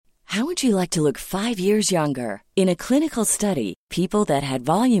How would you like to look 5 years younger? In a clinical study, people that had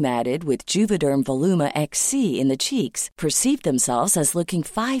volume added with Juvederm Voluma XC in the cheeks perceived themselves as looking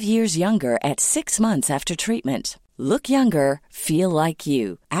 5 years younger at 6 months after treatment. Look younger, feel like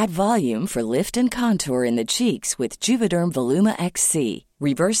you. Add volume for lift and contour in the cheeks with Juvederm Voluma XC.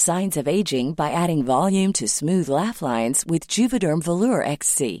 Reverse signs of aging by adding volume to smooth laugh lines with Juvederm Volure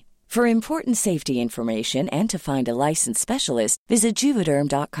XC. For important safety information and to find a licensed specialist, visit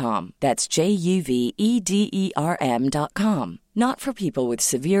Juvederm.com. That's JUVEDERM.com. Not for people with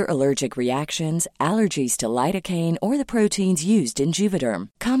severe allergic reactions, allergies to lidocaine, or the proteins used in Juvederm.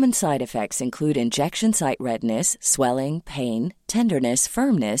 Common side effects include injection site redness, swelling, pain, tenderness,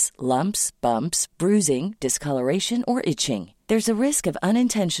 firmness, lumps, bumps, bruising, discoloration, or itching. There's a risk of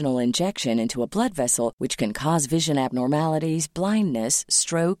unintentional injection into a blood vessel, which can cause vision abnormalities, blindness,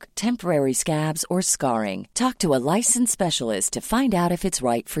 stroke, temporary scabs, or scarring. Talk to a licensed specialist to find out if it's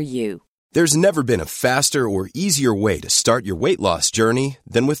right for you. There's never been a faster or easier way to start your weight loss journey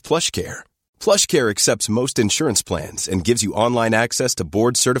than with PlushCare. PlushCare accepts most insurance plans and gives you online access to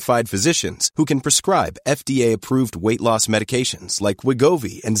board-certified physicians who can prescribe FDA-approved weight loss medications like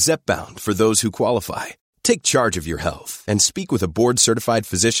Wegovy and Zepbound for those who qualify. Take charge of your health and speak with a board-certified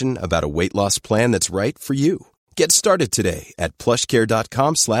physician about a weight loss plan that's right for you. Get started today at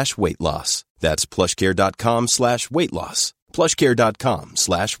plushcare.com/weight loss. That's plushcare.com/weight loss.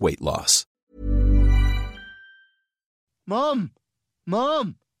 plushcare.com/weight loss. Mom!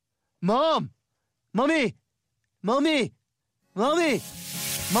 Mom! Mom! Mommy! Mommy! Mommy!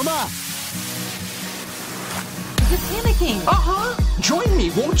 Mama! You're panicking. Uh-huh. Join me,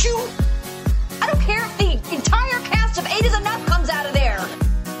 won't you? I don't care if the entire cast of 8 is enough comes out of there.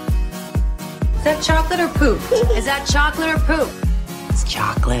 Is that chocolate or poop? Is that chocolate or poop? It's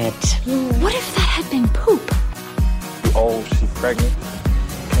chocolate. What if that had been poop? Old, she pregnant.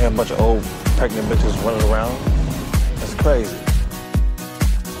 Can't have a bunch of old pregnant bitches running around. That's crazy.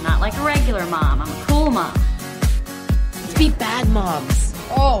 Not like a regular mom. I'm a cool mom. Let's be bad moms.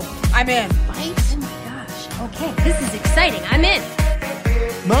 Oh, I'm in. Fight? Oh my gosh. Okay, this is exciting. I'm in.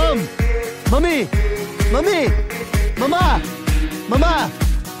 Mom! Mommy! Mommy! Mama! Mama!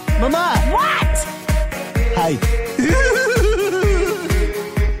 Mama! What? Hi.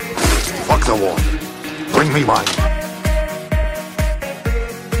 Fuck the war. Bring me mine.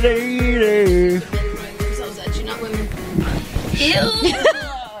 Lady! Themselves at you, not women. Ew.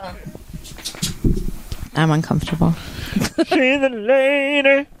 I'm uncomfortable. She's a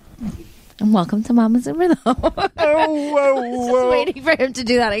lady. And welcome to Mama's and Merlot. Oh, Just waiting for him to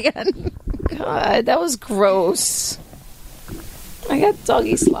do that again. God, that was gross. I got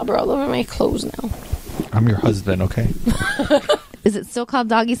doggy slobber all over my clothes now. I'm your husband, okay? Is it still called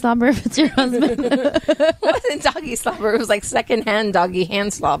doggy slobber if it's your husband? It wasn't doggy slobber. It was like secondhand doggy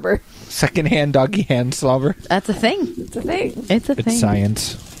hand slobber. Secondhand doggy hand slobber. That's a thing. It's a thing. It's a thing. It's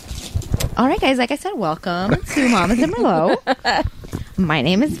science. All right, guys. Like I said, welcome to Mamas and Merlot. My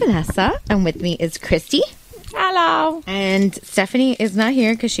name is Vanessa, and with me is Christy. Hello. And Stephanie is not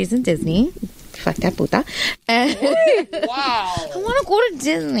here because she's in Disney. Fuck that puta. And Wow. I want to go to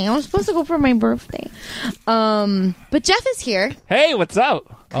Disney. I was supposed to go for my birthday. But Jeff is here. Hey, what's up?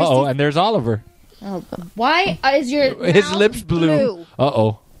 Uh-oh, and there's Oliver. Oh, why is your His mouth lips blue.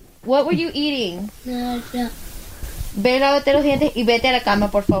 Uh-oh. What were you eating? Ve, lávate los dientes y vete a la cama,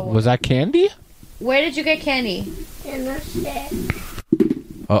 por favor. Was that candy? Where did you get candy?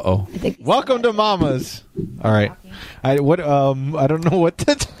 Uh-oh. Welcome to Mama's. All right. I don't know what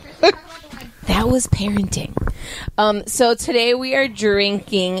to That was parenting. So today we are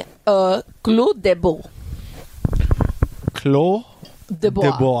drinking Clos de Bois. Clos de Bois.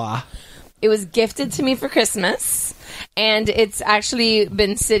 de Bois. It was gifted to me for Christmas, and it's actually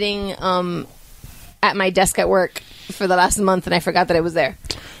been sitting at my desk at work for the last month, and I forgot that it was there.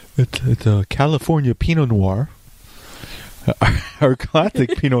 It's a California Pinot Noir. Our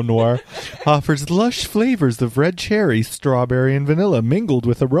classic Pinot Noir offers lush flavors of red cherry, strawberry, and vanilla mingled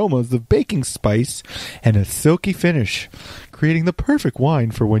with aromas of baking spice and a silky finish, creating the perfect wine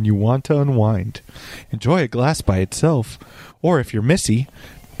for when you want to unwind. Enjoy a glass by itself, or if you're Missy,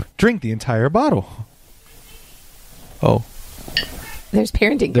 drink the entire bottle. Oh. There's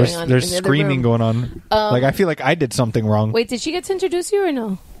parenting going on. There's screaming going on. Like, I feel like I did something wrong. Wait, did she get to introduce you or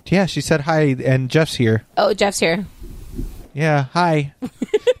no? Yeah, she said hi, and Jeff's here. Oh, Jeff's here. Yeah, hi.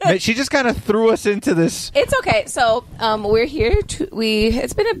 She just kind of threw us into this. It's okay. So we're here.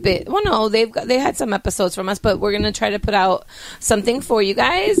 It's been a bit. Well, no, they had some episodes from us, but we're gonna try to put out something for you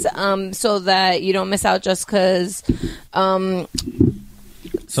guys, so that you don't miss out just because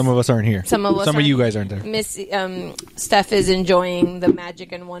Some of us aren't here. Some of you guys aren't there. Miss Steph is enjoying the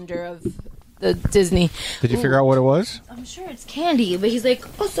magic and wonder of the Disney. Did you figure out what it was? I'm sure it's candy, but he's like,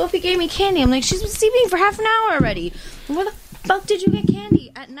 oh, Sophie gave me candy. I'm like, she's been sleeping for half an hour already. Where the fuck did you get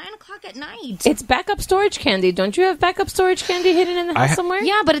candy at 9 o'clock at night? It's backup storage candy. Don't you have backup storage candy hidden in the house somewhere?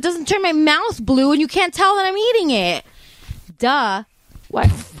 Yeah, but it doesn't turn my mouth blue, and you can't tell that I'm eating it. Duh.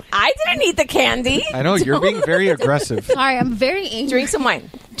 What? I didn't eat the candy. I know, you're being very aggressive. Sorry, I'm very angry. Drink some wine.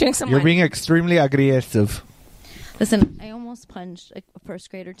 You're being extremely aggressive. Listen, I almost punched a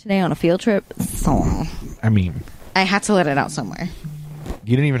first grader today on a field trip. So I mean, I had to let it out somewhere.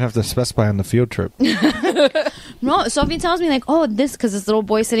 you didn't even have to specify on the field trip. No, Sophie tells me, like, oh, this, because this little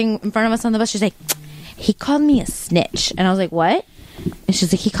boy sitting in front of us on the bus, she's like, he called me a snitch. And I was like, what? And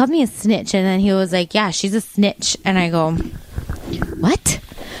she's like, he called me a snitch. And then he was like, yeah, she's a snitch. And I go, what?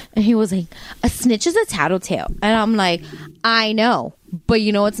 And he was like, a snitch is a tattletale. And I'm like, I know, but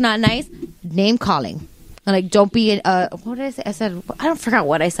you know what's not nice? Name calling. And like, don't be what did I say? I said, I don't forget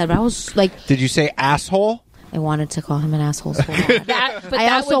what I said, but I was like, did you say asshole? I wanted to call him an asshole so bad. But I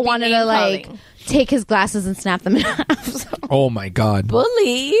also wanted to like take his glasses and snap them in half. So. Oh my god.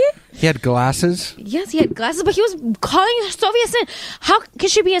 Bully. He had glasses? Yes, he had glasses, but he was calling Sophie a snitch. How could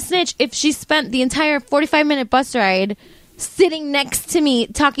she be a snitch if she spent the entire 45-minute bus ride sitting next to me,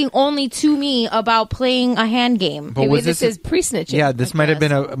 talking only to me about playing a hand game? But Maybe was this is pre-snitching. Yeah, this might have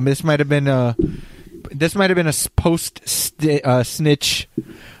been a snitch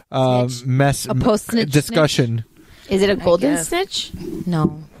mess A post-snitch discussion. Is it a golden guess. snitch?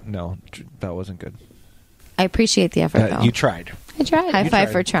 No. No, that wasn't good. I appreciate the effort, though. You tried. I tried. High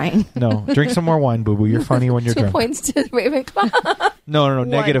five for trying. No, drink some more wine, boo boo. You're funny when you're 2 drunk. points to Ravenclaw. No,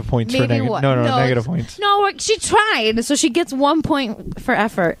 negative points for Maybe negative. one. No, negative points. No, she tried, so she gets 1 point for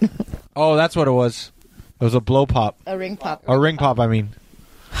effort. Oh, that's what it was. It was a blow pop. A ring pop. A ring pop, I mean.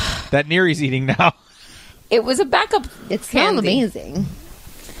 That Neri's eating now. It was a backup. It smelled candy. amazing.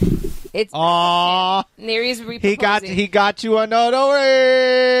 It's Aww. Neri's reproposing. He got you another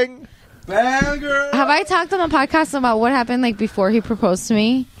ring. Bad girl. Have I talked on the podcast about what happened like before he proposed to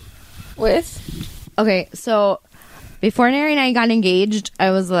me? With? Okay, so before Neri and I got engaged,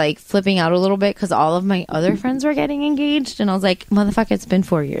 I was like flipping out a little bit because all of my other friends were getting engaged, and I was like, "Motherfucker, it's been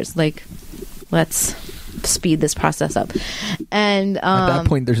 4 years. Like, let's speed this process up." And At that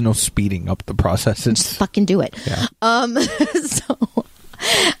point, there's no speeding up the process. just fucking do it. Yeah.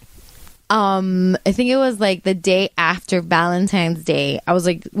 I think it was like the day after Valentine's Day. I was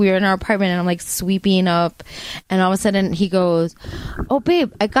like, we were in our apartment and I'm like sweeping up, and all of a sudden he goes, "Oh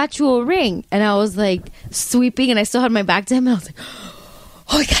babe, I got you a ring." And I was like sweeping and I still had my back to him, and I was like,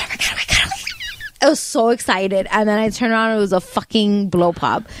 "Oh, I got him. I was so excited, and then I turned around and it was a fucking blow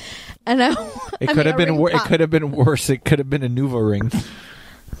pop. And it could have been it could have been worse. It could have been a Nuva ring.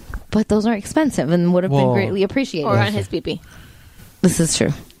 But those are expensive and would have been greatly appreciated. Or on his pee-pee. This is true.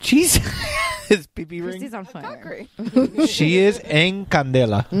 Jeez. His pee-pee ring. Christy's on fire. She is en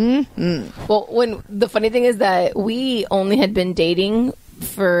candela. Mm-hmm. Well, when the funny thing is that we only had been dating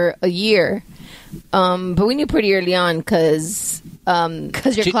for a year, but we knew pretty early on because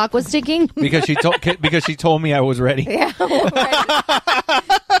your clock was ticking. because she told me I was ready. Yeah,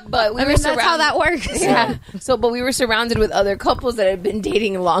 but we were that's how that works. Yeah. So, but we were surrounded with other couples that had been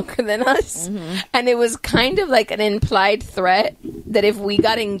dating longer than us, and it was kind of like an implied threat that if we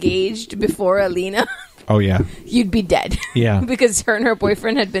got engaged before Alina, oh yeah, you'd be dead. Yeah, because her and her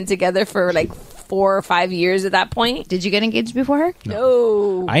boyfriend had been together for like 4 or 5 years at that point. Did you get engaged before her?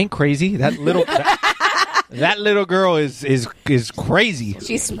 No. I ain't crazy. That little girl is crazy.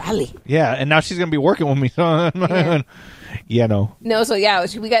 She's rally. Yeah, and now she's gonna be working with me. Yeah, no. No, so yeah,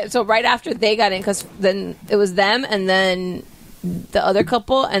 we got right after they got in, because then it was them and then the other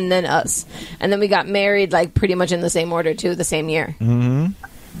couple and then us, and then we got married like pretty much in the same order too, the same year. Mm-hmm.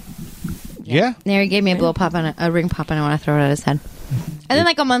 Yeah. Neri gave me a blow pop and a ring pop, and I want to throw it at his head. And then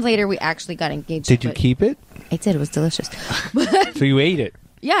like a month later, we actually got engaged. Did you keep it? I did. It was delicious. So you ate it?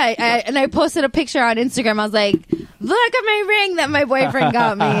 Yeah, and I posted a picture on Instagram. I was like, "Look at my ring that my boyfriend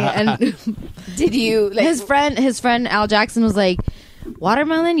got me." And did you? Like, his friend Al Jackson was like,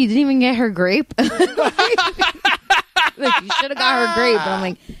 "Watermelon? You didn't even get her grape? Like, you should have got her grape." And I'm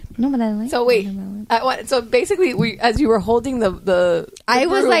like, "No, but I like." So wait, so basically, as you were holding the I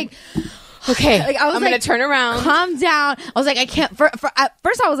was broom, like, okay, like, I was I'm like, gonna turn around. Calm down. I was like, I can't. At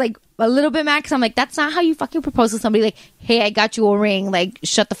first, I was like a little bit mad because I'm like, that's not how you fucking propose to somebody. Like, hey, I got you a ring. Like,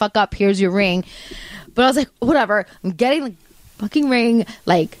 shut the fuck up. Here's your ring. But I was like, whatever. I'm getting the fucking ring.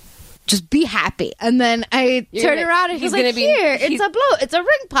 Like, just be happy. And then I turn around and he's like, here, it's a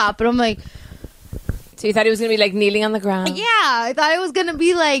ring pop. And I'm like, So you thought he was going to be like kneeling on the ground? Yeah, I thought it was gonna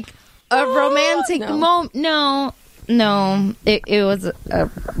be like a romantic no. moment. No, it was a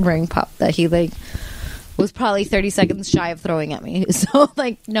ring pop that he like was probably 30 seconds shy of throwing at me. So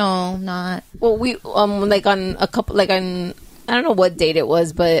like, no, not. Well, we like on a couple, like on, I don't know what date it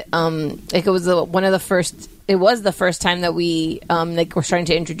was, but like it was one of the first. It was the first time that we like were starting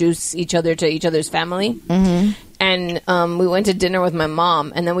to introduce each other to each other's family, and we went to dinner with my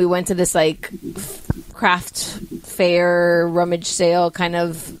mom, and then we went to this like craft fair rummage sale kind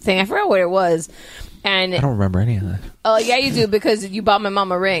of thing. I forgot what it was, and I don't remember any of that. oh yeah, you do, because you bought my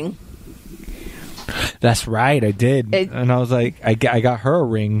mom a ring. That's right, I did. And I was like, I got her a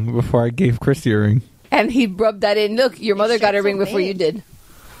ring before I gave Christy a ring. And he rubbed that in. Look, your mother got a ring before you did.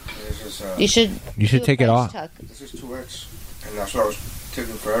 You should take it off. This is 2X, and that's why I was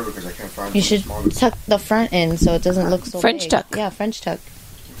taking forever because I can't find. You should tuck the front in so it doesn't look so French big. tuck. Yeah, French tuck.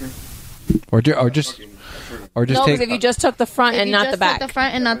 Or just No, take. because if you just tuck the front If and you not just the back. tuck the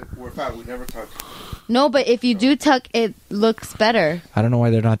front and not. We're fat. We never touch. No, but if you do tuck, it looks better. I don't know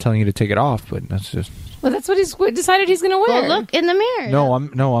why they're not telling you to take it off, but that's just. Well, that's what he's decided he's going to wear. Well, look in the mirror.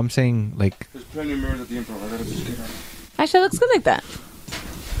 No, I'm saying like. There's plenty of mirrors at the improv. I gotta just get out. Actually, it looks good like that.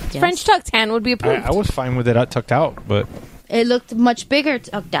 Yes. French tuck tan would be approved. I was fine with it tucked out, but It looked much bigger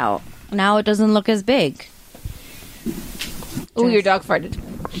tucked out. Now it doesn't look as big. Oh, your dog farted.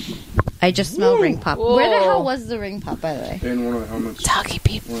 I just smell ring pop. Whoa. Where the hell was the ring pop, by the way? In one of the helmets. Doggy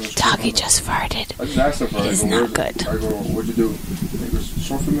just farted. I just asked him for it. It is I go, not "Where's it?" good. I go, what'd you do? He goes,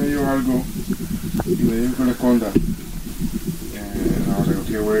 soften medio algo. Y me dijo la conda. And I was like,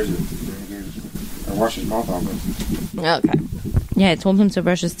 okay, where is it? I washed his mouth off. Okay. Yeah, I told him to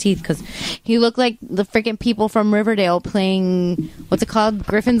brush his teeth because he looked like the freaking people from Riverdale playing, what's it called?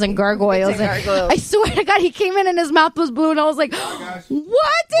 Griffins and Gargoyles. Griffins and Gargoyles. I swear to God, he came in and his mouth was blue and I was like, what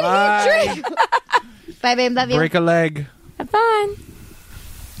did Bye. he drink? Bye, babe. Love you. break a leg. Have fun.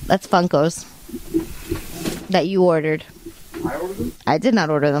 That's Funkos that you ordered. I ordered them? I did not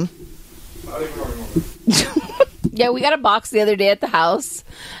order them. I didn't order them. Yeah, we got a box the other day at the house,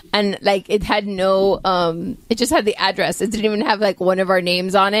 and like it had no, it just had the address. It didn't even have like one of our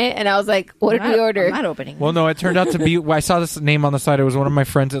names on it, and I was like, "What did we order?" I'm not opening. Well, no, it turned out to be. I saw this name on the side. It was one of my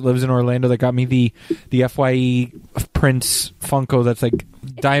friends that lives in Orlando that got me the FYE Prince Funko that's like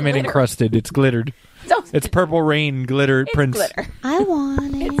diamond glitter. encrusted. It's glittered. It's Purple Rain glitter It's Prince. glitter. I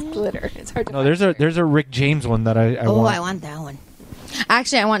want it. It's glitter. It's hard to. No, there's a Rick James one that I Oh, want. I want that one.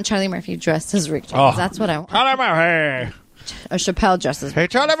 Actually, I want Charlie Murphy dressed as Rick James. Oh. That's what I want. Charlie Murphy. Or Chappelle dressed as. Hey,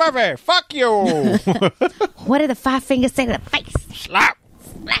 Charlie Murphy. Fuck you. What did the five fingers say to the face? Slap.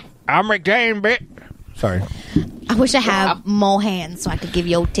 I'm Rick James, bitch. Sorry. I wish I had more hands so I could give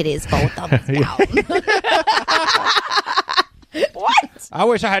your titties both thumbs down. What? I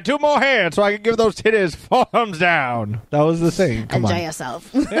wish I had 2 more hands so I could give those titties 4 thumbs down. That was the thing. Come Enjoy on.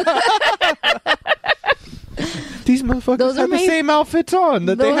 yourself. These motherfuckers Those are had the my- same outfits on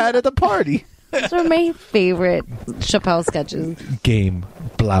that they those- had at the party. Those are my favorite Chappelle sketches. Game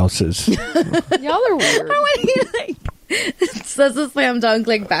blouses. Y'all are weird. When he like says the slam dunk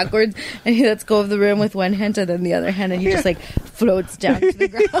like backwards and he lets go of the rim with one hand and then the other hand and he just like floats down to the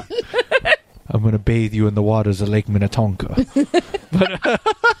ground. I'm going to bathe you in the waters of Lake Minnetonka.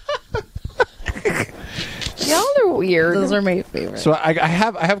 Y'all are weird. Those are my favorite. So I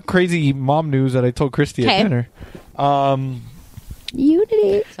have crazy mom news that I told Christy Okay. at dinner.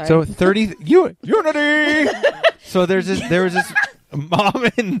 Unity. Sorry. So 30 unity. So there was this mom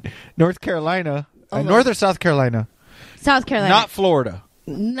in North Carolina, North or South Carolina, South Carolina. not Florida.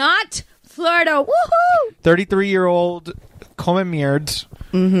 Not Florida. Woohoo! 33-year-old Comemierds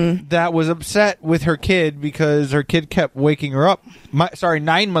that was upset with her kid because her kid kept waking her up.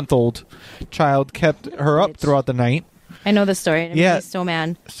 9-month-old child kept her up throughout the night. I know the story. And Yeah. I'm so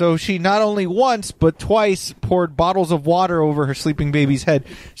mad. So she not only once but twice poured bottles of water over her sleeping baby's head.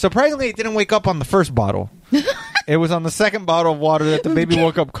 Surprisingly, it didn't wake up on the first bottle. It was on the second bottle of water that the baby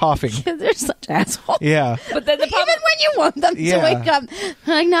woke up coughing. They're such assholes. Yeah. But then the Even when you want them Yeah. to wake up,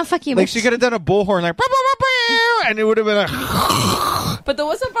 like, no, fuck you. Like bitch. she could have done a bullhorn like, "Bah, bah, bah, bah," and it would have been like, But the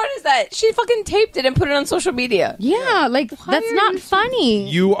worst part is that she fucking taped it and put it on social media. Yeah, like, that's are not you- funny.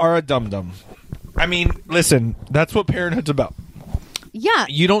 you are a dum-dum. I mean, listen, that's what parenthood's about. Yeah.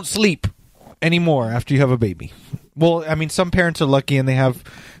 You don't sleep anymore after you have a baby. Well, I mean, some parents are lucky and they have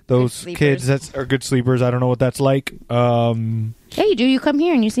those Sleepers. kids that are good sleepers. I don't know what that's like. Yeah, you do. You come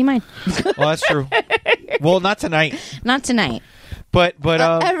here and you see mine. Well, that's true. Well, not tonight, Not tonight. but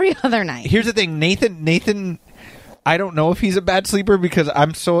Every other night. here's the thing, Nathan. I don't know if he's a bad sleeper because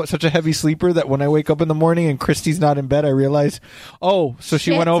I'm such a heavy sleeper that when I wake up in the morning and Christy's not in bed, I realize, oh, so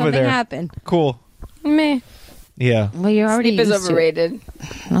she Shit, went over something there. happened. Cool. Meh. Yeah. Well, you're already Sleep is used to it. overrated.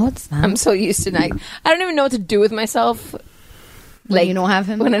 No, it's not. I'm so used to night. I don't even know what to do with myself. When you don't have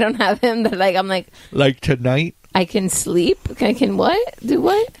him? When I don't have him, that I'm like, Like tonight, I can sleep. I can what? Do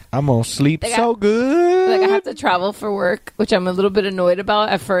what? I'm gonna sleep Like so good. Like I have to travel for work, which I'm a little bit annoyed about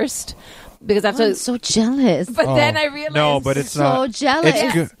at first because I have I'm to. so jealous. But then I realized, No, but it's so not. jealous.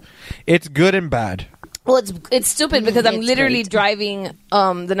 It's good. It's good and bad. well, it's stupid because I'm It's literally great. driving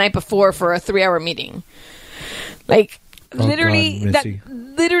the night before for a 3-hour meeting. Like literally, God, Missy.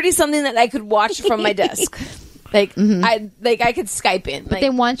 literally something that I could watch from my desk. Like I could Skype in. But they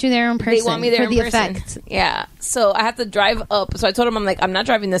want you there in person. They want me there for in the person. effect. Yeah. So I have to drive up. So I told him, I'm like, I'm not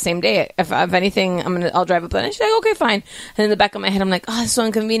driving the same day. If anything, I'll drive up. And she's like, okay, fine. And in the back of my head, I'm like, oh, it's so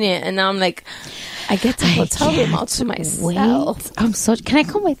inconvenient. And now I'm like, I get the hotel room all to myself. Wait, I'm so. Can I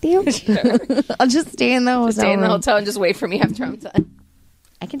come with you? I'll just stay in the hotel. Stay in the room. hotel and just wait for me after I'm done.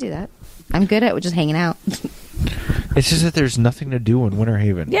 I can do that. I'm good at just hanging out. It's just that there's nothing to do in Winter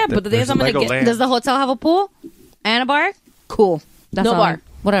Haven. Yeah, but the There's days I'm gonna get- Legoland. Does the hotel have a pool and a bar? Cool. That's No all. bar.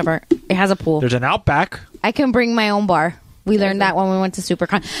 Whatever. It has a pool. There's an Outback. I can bring my own bar. We learned that when we went to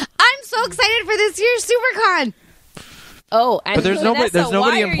SuperCon. I'm so excited for this year's SuperCon. Oh, and But there's nobody- Vanessa, there's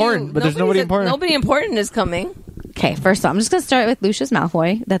nobody why are important. you- But there's nobody important. Nobody important is coming. Okay, first off, I'm just going to start with Lucius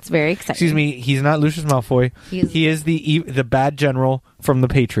Malfoy. That's very exciting. Excuse me. He's not Lucius Malfoy. He is the bad general from the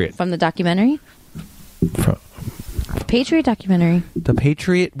Patriot. From the documentary? From Patriot documentary. the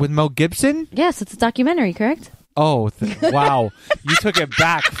Patriot with Mel Gibson. Yes, it's a documentary, correct? Oh, wow! You took it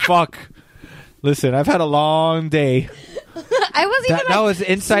back. Fuck. Listen, I've had a long day. I wasn't even That was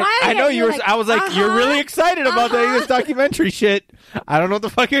inside. I know you were. I was like, you're really excited about this documentary shit. I don't know what the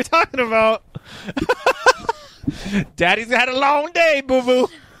fuck you're talking about. Daddy's had a long day, boo boo.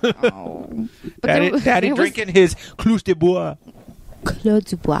 Oh. Daddy drinking his Clos de Bois. Claude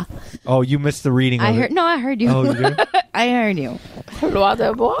Dubois. Oh, you missed the reading. I of heard. it. No, I heard you. Oh, you did? I heard you.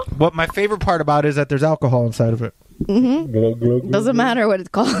 What my favorite part about it is that there's alcohol inside of it. Mm-hmm. Doesn't matter what it's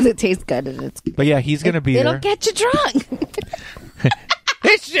called. It tastes good. And it's. But yeah, he's gonna be It'll there. get you drunk.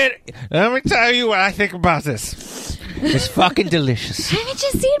 This shit. Let me tell you what I think about this. It's fucking delicious. Haven't you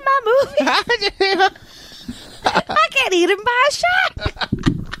seen my movie? I can't eat him by a shot.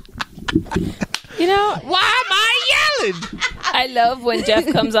 You know, why am I yelling? I love when Jeff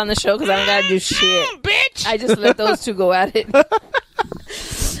comes on the show because I don't gotta do shit. Bitch! I just let those two go at it.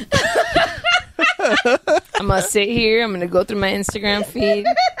 I'm gonna sit here. I'm gonna go through my Instagram feed.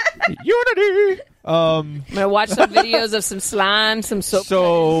 Unity. I'm gonna watch some videos of some slime, some soap.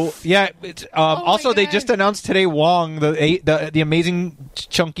 So yeah, it's, also they just announced today Wong, the amazing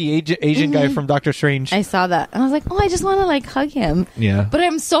chunky Asian guy from Doctor Strange. I saw that. And I was like, oh, I just want to like hug him. Yeah. But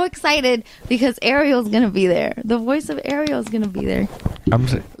I'm so excited because Ariel's going to be there. The voice of Ariel's going to be there.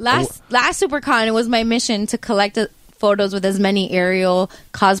 Last SuperCon, it was my mission to collect photos with as many Ariel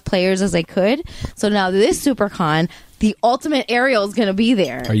cosplayers as I could. So now this SuperCon, the ultimate Ariel is going to be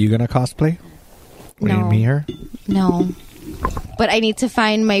there. Are you gonna cosplay? No. Me her? No. But I need to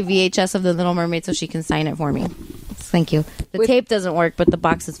find my VHS of The Little Mermaid so she can sign it for me. Thank you. The tape doesn't work, but the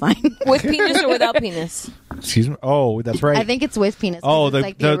box is fine. With penis or without penis? Excuse me. Oh, that's right. I think it's with penis. 'cause Oh, it's the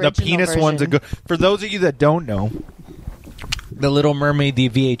like the original penis one's a version. good. For those of you that don't know, The Little Mermaid, the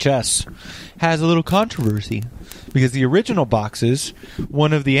VHS, has a little controversy because the original boxes,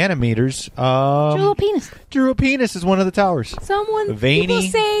 one of the animators, drew a penis as one of the towers. Someone Veiny. people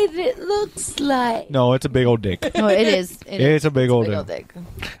say that it looks like. No, it's a big old dick. No, it is. It's a big old dick.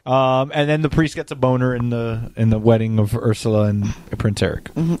 And then the priest gets a boner in the wedding of Ursula and Prince Eric.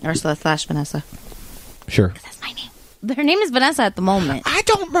 Mm-hmm. Ursula / Vanessa. Sure. Her name is Vanessa at the moment. I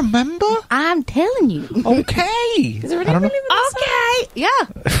don't remember. I'm telling you. Okay. Is her I don't name know. Okay.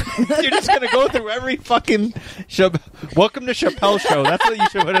 Yeah. You're just gonna go through every fucking welcome to Chappelle show. That's what you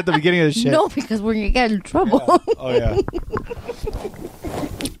should put at the beginning of the shit. No, because we're gonna get in trouble. Oh yeah.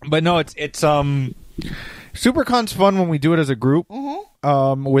 But no, it's SuperCon's fun when we do it as a group.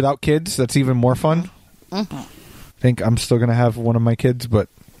 Without kids, that's even more fun. I think I'm still gonna have one of my kids, but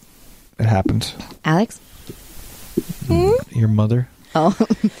it happens. Alex? Your mother? Oh.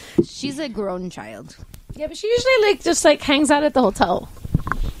 She's a grown child. Yeah, but she usually just hangs out at the hotel.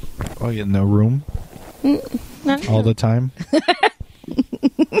 Oh, yeah, no room all the time.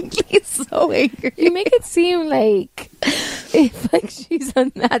 He's so angry. You make it seem like if she's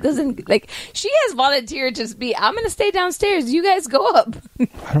on that doesn't she has volunteered to be. I'm gonna stay downstairs. You guys go up.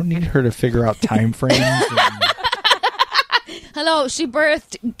 I don't need her to figure out time frames. Hello, she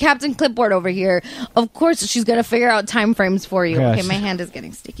birthed Captain Clipboard over here. Of course, she's gonna figure out time frames for you. Yeah, Okay, my hand is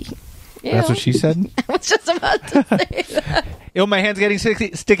getting sticky. That's what she said. I was just about to say that. Ew, my hand's getting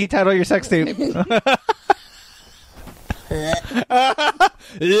sticky. Title your sex tape.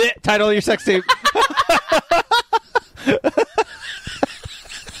 Title your sex tape.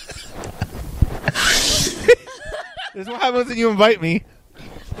 This is what happens when you invite me.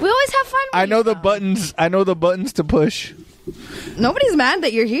 We always have fun. I know the buttons. I know the buttons to push. Nobody's mad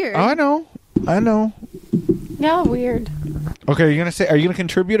that you're here. I know. Yeah, weird. Okay, are you gonna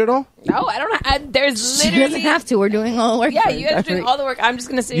contribute at all? No, I don't. There's She doesn't literally. have to. We're doing all the work. Yeah, for you guys are doing all the work. I'm just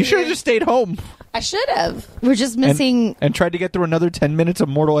gonna say. You should have just stayed home. I should have. We're just missing. and tried to get through another 10 minutes of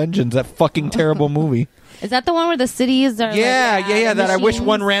Mortal Engines. That fucking terrible movie. Is that the one where the cities are? Yeah. That I wish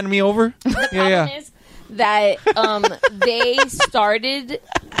one ran me over. Problem is that they started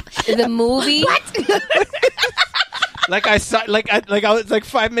the movie. Like I saw, like I was like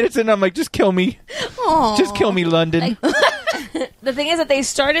 5 minutes in. I'm like, just kill me. Aww. Just kill me, London. The thing is that they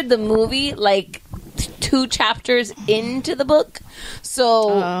started the movie like 2 chapters into the book,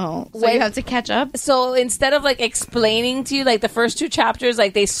 so you have to catch up. So instead of like explaining to you like the first 2 chapters,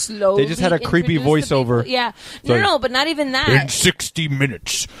 like they slowly They just had a creepy introduced the voiceover. people. Yeah, Like, no, but not even that. In 60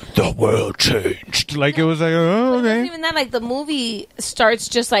 minutes, the world changed. Like it was like, oh, Not okay. even that. Like the movie starts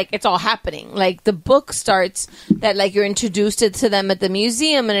just like it's all happening. Like the book starts that like you're introduced to them at the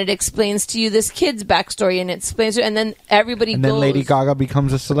museum, and it explains to you this kid's backstory, and it explains, and then everybody And goes. then Lady Gaga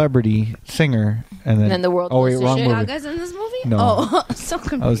becomes a celebrity singer, and then the world Oh wait, goes to wrong shit. movie. Gaga's in this movie? No. Oh, so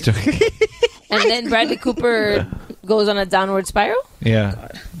confused. I was joking. And then Bradley Cooper goes on a downward spiral. Yeah.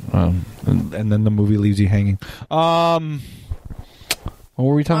 And then the movie leaves you hanging. What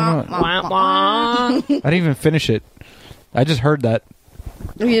were we talking about? Wah, wah. I didn't even finish it. I just heard that.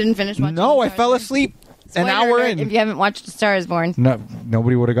 You didn't finish watching. No, I fell asleep an Spoiler hour alert in. If you haven't watched A Star Is Born. No,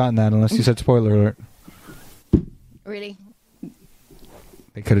 nobody would have gotten that unless you said spoiler alert. Really?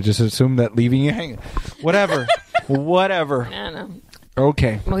 They could have just assumed that leaving you hanging. Whatever. Whatever. I don't know.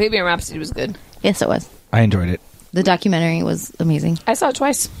 Okay. Bohemian Rhapsody was good. Yes, it was. I enjoyed it. The documentary was amazing. I saw it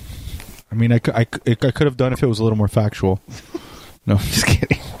twice. I mean, I could have done if it was a little more factual. No, I'm just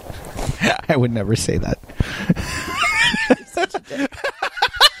kidding. I would never say that.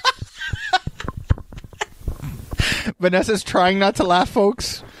 Vanessa's trying not to laugh,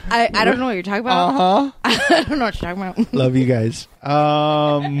 folks. I don't know what you're talking about. Uh-huh. I don't know what you're talking about. Love you guys.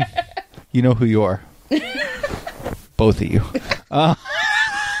 You know who you are. Both of you.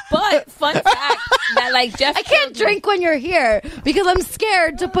 But fun fact that like Jeff, I can't drink when you're here because I'm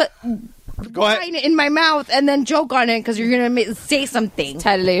scared to put Go ahead. wine in my mouth and then joke on it because you're gonna say something.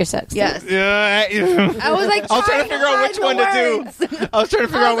 Title of your sex. Yes. Yeah. I was like, I was trying to figure out which one to do. I was trying to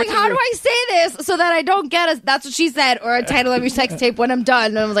figure out I was which like, how do I say this so that I don't get a, that's what she said, or a title of your sex tape when I'm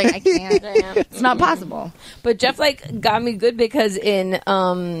done? And I was like, I can't. It's not possible. But Jeff like got me good because in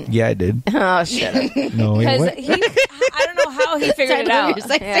Yeah, I did. oh shut up. No, wait, Because what? I don't know how he figured it Title of out. your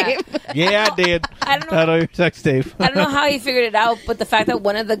sex Yeah. tape. Yeah, I did. I don't know. Title your sex tape. I don't know how he figured it out, but the fact that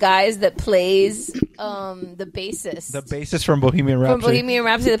one of the guys that plays the bassist The bassist from Bohemian from Rhapsody. Bohemian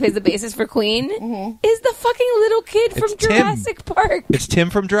Rhapsody that plays the bassist for Queen is the fucking little kid from It's Tim. Jurassic Park. It's Tim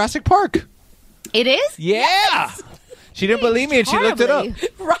from Jurassic Park. It is? Yeah. She didn't believe me and she looked it up.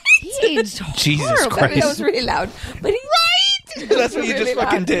 Right? He aged Jesus horribly. Sorry, that was Christ. really loud. But he That's what you just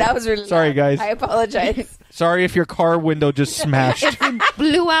fucking did. That was really Sorry, loud. guys. I apologize. Sorry if your car window just smashed.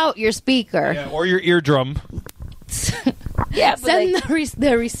 Blew out your speaker. Yeah, or your eardrum. Yeah, but Send like,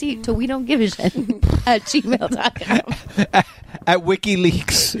 the receipt to we don't give a shit at gmail.com. At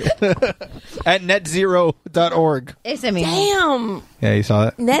WikiLeaks. At netzero.org. They sent me. damn, Yeah, you saw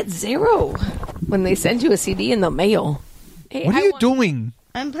it. net zero when they send you a CD in the mail. Hey, What are I you want- doing?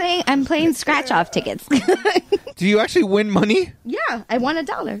 I'm playing scratch off tickets. Do you actually win money? Yeah, I won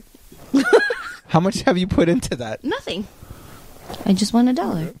 $1. How much have you put into that? Nothing. I just won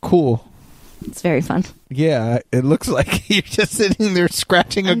 $1. Cool. It's very fun. Yeah, it looks like you're just sitting there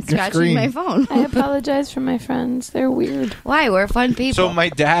scratching I'm a scratching screen. my phone. I apologize for my friends. They're weird. Why? We're fun people. So my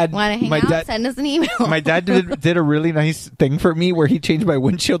dad, want to hang my out? dad, Send us an email. my dad did a really nice thing for me where he changed my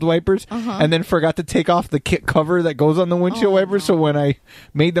windshield wipers and then forgot to take off the kit cover that goes on the windshield wipers. So when I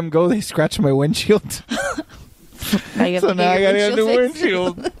made them go, they scratched my windshield. Now you have So to now I get got your a new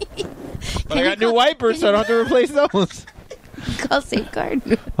windshield windshield. But I got new wipers, so I don't have to replace those. fixed. Call Safeguard.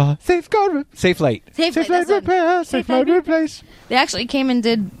 Safeguard, Safe Light, Safe Light, Light that's one. repair, Safe Light replace. They actually came and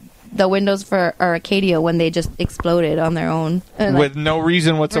did the windows for our Arcadia when they just exploded on their own. And, With no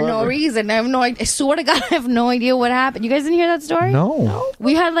reason for whatsoever. no reason. I have no idea. I swear to God, I have no idea what happened. You guys didn't hear that story? No.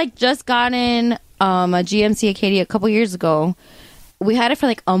 We had just gotten a GMC Acadia a couple years ago. We had it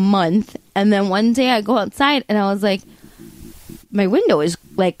for a month, and then one day I go outside and I was like, my window is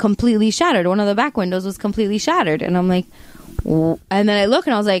completely shattered. One of the back windows was completely shattered, and I'm like, and then I look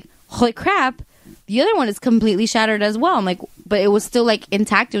and I was like, holy crap, the other one is completely shattered as well. I'm like, but it was still like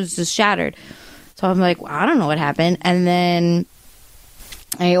intact. It was just shattered. So I'm like, well, I don't know what happened. And then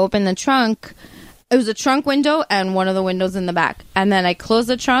I opened the trunk. It was a trunk window and one of the windows in the back. And then I closed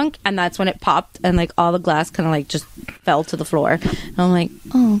the trunk, and that's when it popped, and like all the glass kind of like just fell to the floor. And I'm like,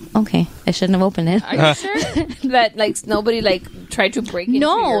 oh, okay, I shouldn't have opened it. Are you sure that like nobody like tried to break into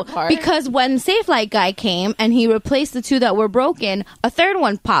your car? Because when SafeLight guy came and he replaced the two that were broken, a third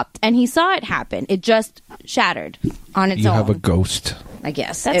one popped, and he saw it happen. It just shattered on its own. You have a ghost. I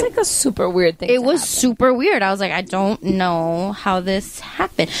guess. That's like a super weird thing. It was super weird. I was like, I don't know how this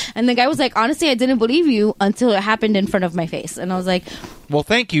happened. And the guy was like, honestly, I didn't believe you until it happened in front of my face. And I was like, well,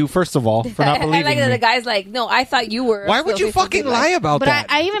 thank you, first of all, for not believing I like that me. the guy's like, no, I thought you were. Why would you fucking lie about that?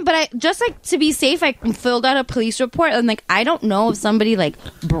 I just like to be safe, I filled out a police report. And like, I don't know if somebody like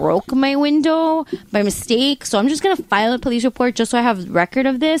broke my window by mistake. So I'm just going to file a police report just so I have record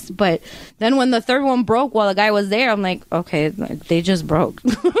of this. But then when the third one broke while the guy was there, I'm like, okay, they just broke.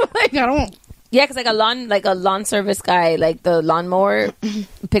 Like, I don't. Yeah, because like a lawn service guy, like the lawnmower,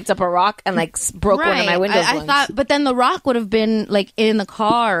 picked up a rock and like broke one of my windows. I thought, but then the rock would have been like in the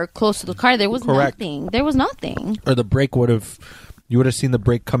car or close to the car. There was nothing. There was nothing. Or the brake you would have seen the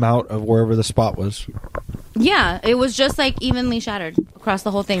brake come out of wherever the spot was. Yeah, it was just like evenly shattered across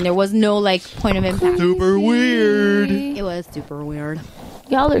the whole thing. There was no like point of impact. Super weird. It was super weird.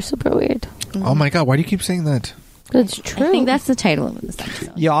 Y'all are super weird. Oh my god, why do you keep saying that? It's true. I think that's the title of this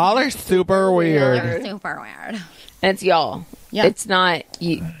episode. Y'all are super weird. Super weird. And it's y'all. Yeah. It's not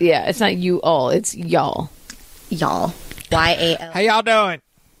you. Yeah, it's not you all. It's y'all. Y'all. YAL. How y'all doing?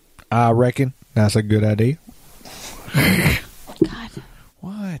 I reckon that's a good idea. God.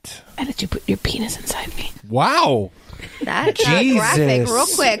 What? Why did you put your penis inside me? Wow. That Jesus. graphic real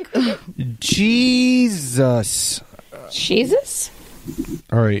quick. Jesus. Jesus?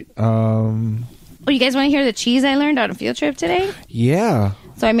 All right. Oh, you guys want to hear the cheese I learned on a field trip today? Yeah.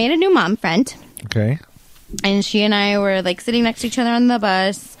 So I made a new mom friend. Okay. And she and I were like sitting next to each other on the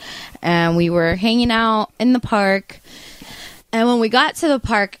bus, and we were hanging out in the park. And when we got to the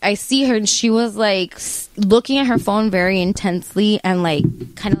park, I see her, and she was like looking at her phone very intensely and like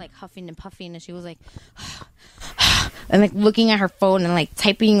kind of like huffing and puffing. And she was like, and like looking at her phone and like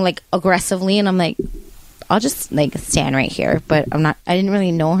typing like aggressively. And I'm like, I'll just like stand right here. But I didn't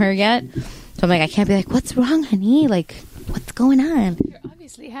really know her yet. So I'm like, I can't be like, what's wrong, honey? Like, what's going on?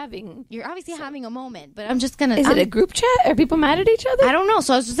 You're obviously having a moment, but I'm just gonna. Is it a group chat? Are people mad at each other? I don't know.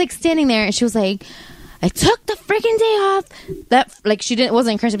 So I was just like standing there, and she was like, I took the freaking day off. That like she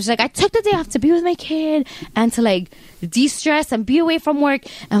wasn't encouraging. She's like, I took the day off to be with my kid and to like de-stress and be away from work.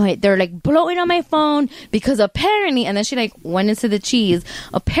 And like they're like blowing on my phone because apparently, and then she like went into the cheese.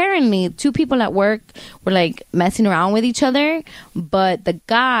 Apparently, two people at work were like messing around with each other, but the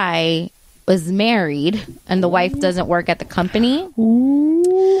guy was married and the wife doesn't work at the company.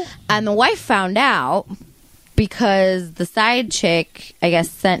 Ooh. And the wife found out because the side chick, I guess,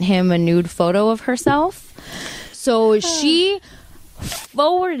 sent him a nude photo of herself. So she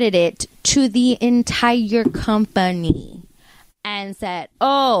forwarded it to the entire company and said,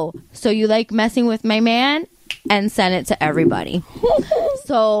 oh, so you like messing with my man? And sent it to everybody.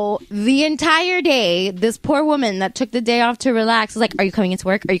 So the entire day, this poor woman that took the day off to relax was like, are you coming into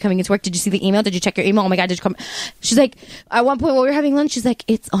work? Are you coming into work? Did you see the email? Did you check your email? Oh my God, did you come? She's like, at one point while we were having lunch, she's like,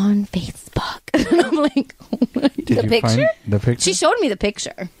 it's on Facebook. And I'm like, Did you find the picture? She showed me the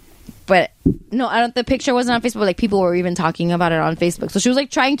picture. But no, the picture wasn't on Facebook. Like people were even talking about it on Facebook. So she was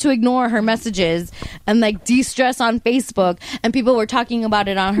like trying to ignore her messages and like de-stress on Facebook. And people were talking about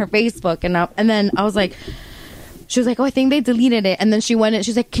it on her Facebook. And then I was like, she was like, oh, I think they deleted it. And then she went and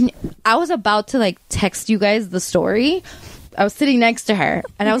she's like, I was about to like text you guys the story. I was sitting next to her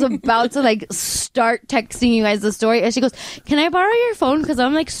and I was about to like start texting you guys the story. And she goes, can I borrow your phone? Because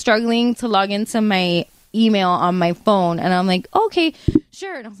I'm like struggling to log into my email on my phone. And I'm like, okay,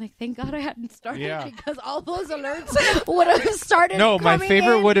 sure. And I was like, thank God I hadn't started because all those alerts would have started. No, my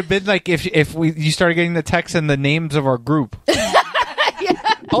favorite would have been like if you started getting the texts and the names of our group.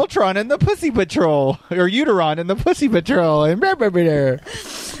 Ultron and the Pussy Patrol, or Uteron and the Pussy Patrol, and blah, blah, blah, blah.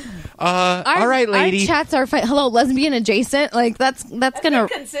 All right, lady. Our chats are hello, lesbian adjacent. Like that's gonna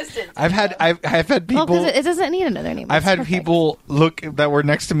consistent. I've had people. Well, it doesn't need another name. I've had people look that were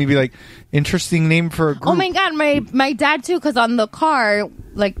next to me be like, interesting name for a group. Oh my God, my dad too, because on the car,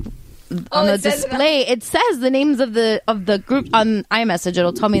 like on the display, it says the names of the group on iMessage.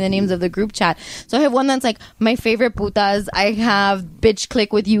 It'll tell me the names of the group chat. So I have one that's like my favorite putas. I have bitch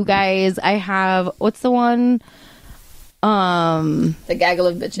click with you guys. I have what's the one? The gaggle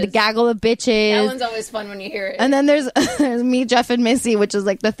of bitches. The gaggle of bitches. That one's always fun when you hear it. And then there's me, Jeff, and Missy, which is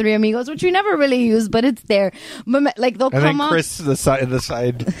like the three amigos, which we never really use, but it's there. But like they'll And come then up Chris, the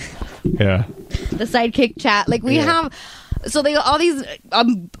side. Yeah. the sidekick chat. Like we have. So they all these.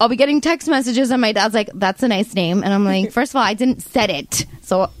 I'll be getting text messages, and my dad's like, "That's a nice name," and I'm like, first of all, I didn't set it,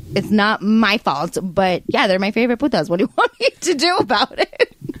 so it's not my fault. But yeah, they're my favorite putas. What do you want me to do about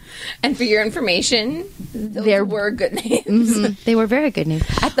it? And for your information, those were good names. They were very good names.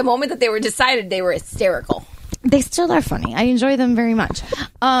 At the moment that they were decided, they were hysterical. They still are funny. I enjoy them very much.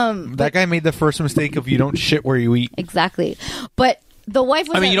 That guy made the first mistake of you don't shit where you eat. Exactly, but. The wife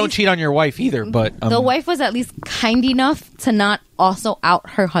was I mean, you don't cheat on your wife either, but... the wife was at least kind enough to not also out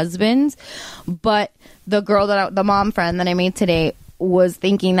her husband. But the girl, the mom friend that I made today was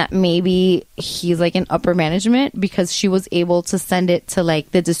thinking that maybe he's like in upper management because she was able to send it to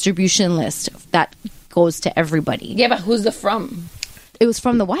like the distribution list that goes to everybody. Yeah, but who's the from? It was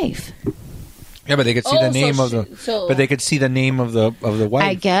from the wife. Yeah, but they could see the name of the... but they could see the name of the wife.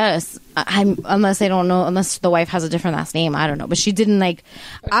 I guess. Unless they don't know... Unless the wife has a different last name. I don't know. But she didn't like...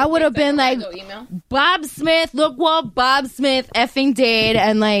 I would have been like... Bob Smith, look what Bob Smith effing did.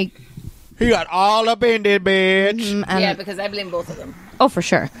 And like... He got all up in it, bitch. Yeah, because I blame both of them. Oh, for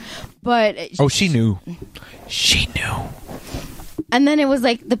sure. But... Oh, she knew. She knew. And then it was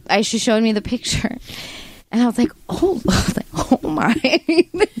like... she showed me the picture. And I was like, oh my...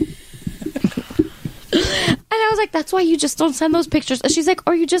 And I was like, that's why you just don't send those pictures. And she's like,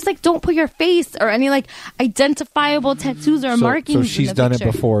 or you just like don't put your face or any like identifiable tattoos or markings. So she's in the done picture.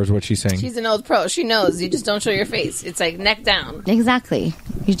 it before, is what she's saying. She's an old pro. She knows. You just don't show your face. It's like neck down. Exactly.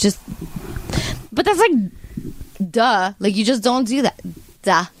 You just. But that's like, duh. Like you just don't do that.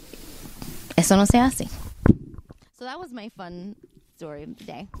 Duh. Eso no se hace. So that was my fun story of the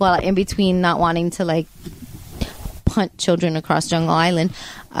day. Well, in between not wanting to like punt children across Jungle Island,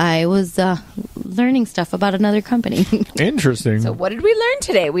 I was learning stuff about another company. Interesting. So what did we learn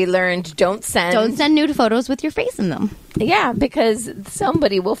today? We learned don't send nude photos with your face in them. Yeah, because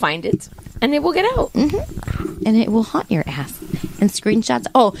somebody will find it and it will get out. Mm-hmm. And it will haunt your ass. And screenshots.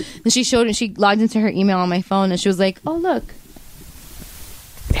 Oh, and she logged into her email on my phone and she was like, oh, look.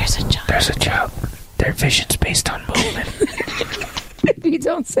 There's a child. There's a child. Their vision's based on movement. If you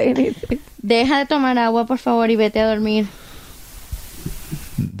don't say anything. Deja de tomar agua, por favor, y vete a dormir.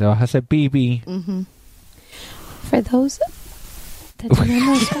 Deja hacer pee-pee. Mm-hmm. For those that don't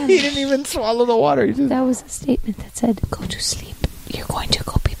know Spanish. He didn't even swallow the water. That was a statement that said, go to sleep. You're going to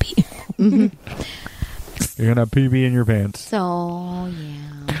go pee-pee. Mm-hmm. You're going to pee-pee in your pants. So,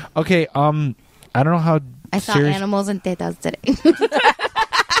 yeah. Okay, I don't know how I saw animals and tetas today.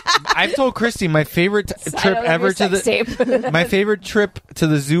 I've told Christy my favorite trip ever to the my favorite trip to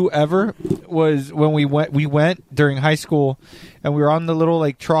the zoo ever was when we went during high school and we were on the little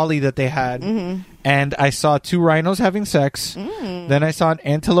like trolley that they had, and I saw 2 rhinos having sex. Then I saw an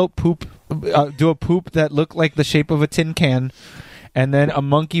antelope do a poop that looked like the shape of a tin can, and then a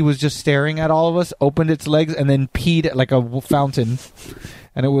monkey was just staring at all of us, opened its legs, and then peed like a fountain,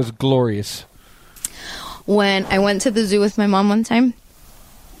 and it was glorious. When I went to the zoo with my mom one time,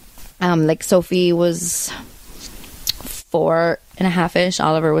 like Sophie was 4.5-ish.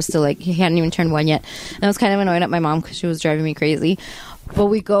 Oliver was still like, he hadn't even turned 1 yet. And I was kind of annoyed at my mom because she was driving me crazy. But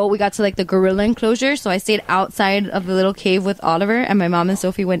we got to like the gorilla enclosure. So I stayed outside of the little cave with Oliver, and my mom and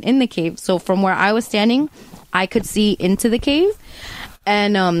Sophie went in the cave. So from where I was standing, I could see into the cave.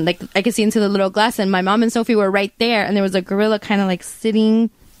 And like I could see into the little glass, and my mom and Sophie were right there. And there was a gorilla kind of like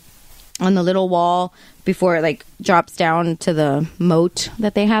sitting on the little wall before it like drops down to the moat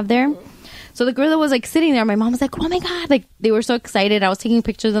that they have there. So the gorilla was like sitting there. My mom was like, oh my God. Like they were so excited. I was taking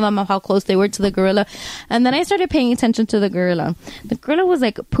pictures of them of how close they were to the gorilla. And then I started paying attention to the gorilla. The gorilla was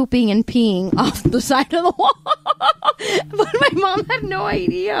like pooping and peeing off the side of the wall. But my mom had no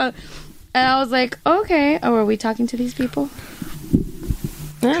idea. And I was like, okay. Oh, are we talking to these people?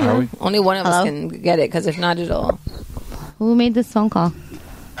 Only one of us can get it, because if not, it'll... Who made this phone call?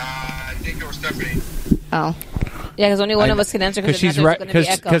 I think it was Stephanie. Oh. Yeah, because only one of us can answer, because she's right.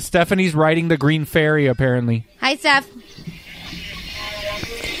 Because Stephanie's riding the green fairy, apparently. Hi, Steph.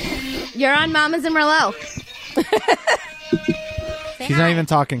 You're on Mamas and Merlot. She's not even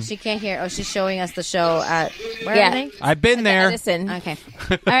talking. She can't hear. Oh, she's showing us the show at... Where are they? I've been there. Okay.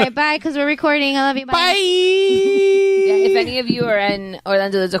 All right, bye, because we're recording. I love you. Bye. Bye. Yeah, if any of you are in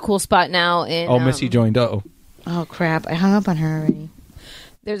Orlando, there's a cool spot now in... Oh, Missy joined. Uh-oh. Oh, crap. I hung up on her already.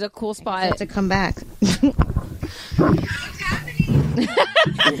 There's a cool spot. I have to come back.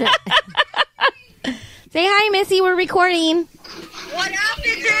 Say hi, Missy. We're recording. What up,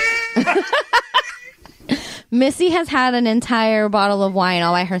 bitches? Missy has had an entire bottle of wine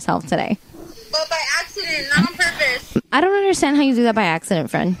all by herself today. But by accident, not on purpose. I don't understand how you do that by accident,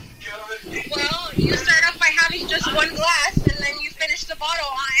 friend. Well, you start off by having just one glass, and then you finish the bottle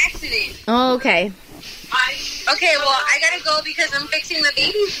on accident. Oh, okay. Okay, well, I gotta go because I'm fixing the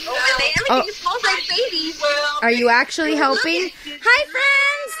babies. And everything smells like babies. Are you actually helping? Hi,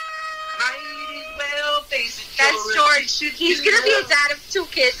 friends! That's George. He's gonna be a dad of 2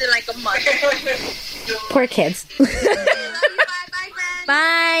 kids in like a month. Poor kids. Bye, friends.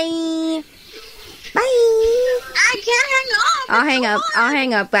 Bye. Bye. I can't hang up. I'll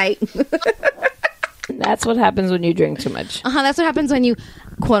hang up. Bye. That's what happens when you drink too much. That's what happens when you,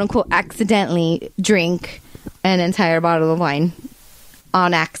 quote unquote, accidentally drink an entire bottle of wine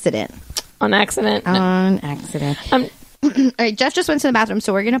on accident. On accident? No. On accident. All right, Jeff just went to the bathroom,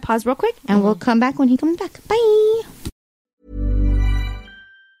 so we're going to pause real quick, and we'll come back when he comes back. Bye.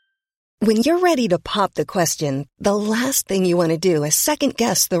 When you're ready to pop the question, the last thing you want to do is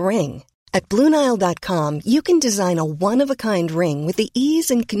second-guess the ring. At BlueNile.com, you can design a one-of-a-kind ring with the ease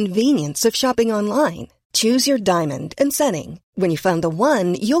and convenience of shopping online. Choose your diamond and setting. When you find the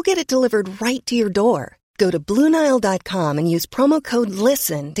one, you'll get it delivered right to your door. Go to BlueNile.com and use promo code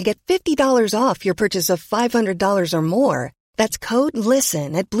LISTEN to get $50 off your purchase of $500 or more. That's code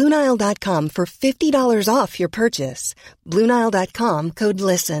LISTEN at BlueNile.com for $50 off your purchase. BlueNile.com, code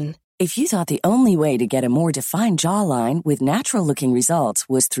LISTEN. If you thought the only way to get a more defined jawline with natural-looking results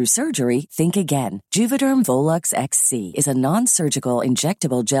was through surgery, think again. Juvederm Volux XC is a non-surgical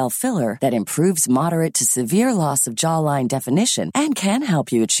injectable gel filler that improves moderate to severe loss of jawline definition and can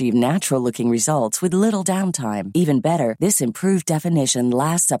help you achieve natural-looking results with little downtime. Even better, this improved definition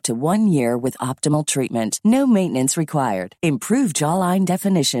lasts up to 1 year with optimal treatment. No maintenance required. Improve jawline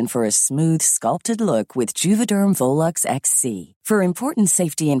definition for a smooth, sculpted look with Juvederm Volux XC. For important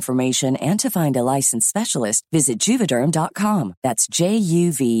safety information and to find a licensed specialist, visit Juvederm.com. That's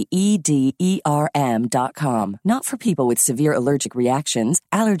JUVEDERM.com. Not for people with severe allergic reactions,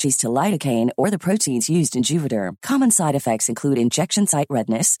 allergies to lidocaine, or the proteins used in Juvederm. Common side effects include injection site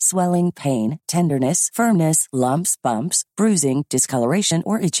redness, swelling, pain, tenderness, firmness, lumps, bumps, bruising, discoloration,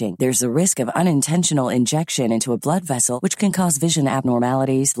 or itching. There's a risk of unintentional injection into a blood vessel, which can cause vision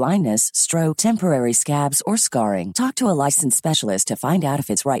abnormalities, blindness, stroke, temporary scabs, or scarring. Talk to a licensed specialist to find out if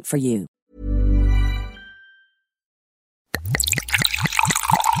it's right for you.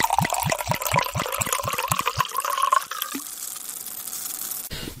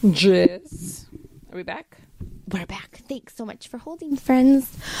 Jess. Are we back? We're back. Thanks so much for holding,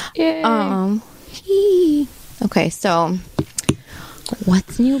 friends. Yay. Okay, so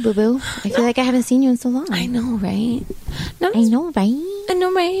what's new, boo-boo? I feel like I haven't seen you in so long. I know, right? No, I know, right? I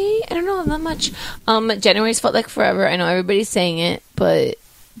know, right? I don't know that much. January's felt like forever. I know everybody's saying it, but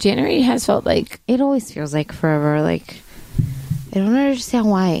January has felt like... It always feels like forever. Like, I don't understand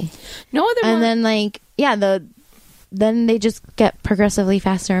why. No other And then, like, yeah, then they just get progressively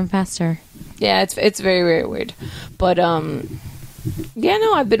faster and faster. Yeah, it's very, very weird. But, yeah,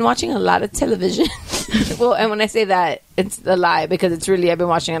 no, I've been watching a lot of television. Well, and when I say that, it's a lie, because it's really, I've been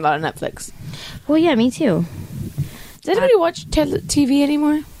watching a lot of Netflix. Well, yeah, me too. Does anybody watch TV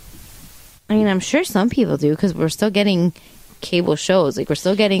anymore? I mean, I'm sure some people do, because we're still getting cable shows. Like, we're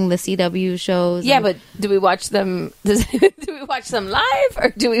still getting the CW shows. Yeah, but do we watch them? Do we watch them live, or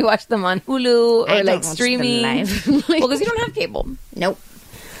do we watch them on Hulu or like streaming? Live. Well, because you don't have cable. Nope.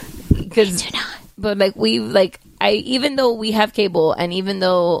 Because, but like even though we have cable, and even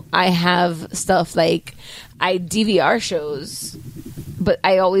though I have stuff like I DVR shows, but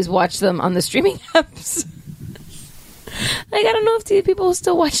I always watch them on the streaming apps. Like, I don't know if people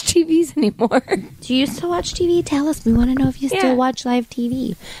still watch TVs anymore. Do you still watch TV? Tell us. We want to know if you still watch live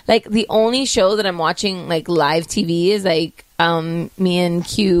TV. Like, the only show that I'm watching, like, live TV is, like, me and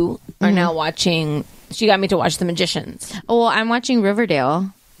Q are now watching... She got me to watch The Magicians. Oh, well, I'm watching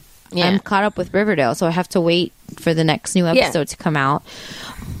Riverdale. Yeah. I'm caught up with Riverdale, so I have to wait for the next new episode to come out.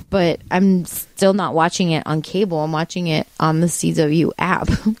 But I'm still not watching it on cable. I'm watching it on the CW app.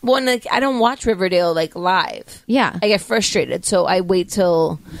 Well, like, I don't watch Riverdale, like, live. Yeah. I get frustrated, so I wait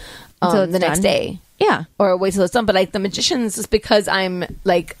till the next day. Yeah. Or wait till it's done. But, like, The Magicians is because I'm,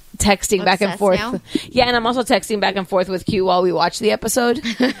 like, texting back and forth. Now? Yeah, and I'm also texting back and forth with Q while we watch the episode.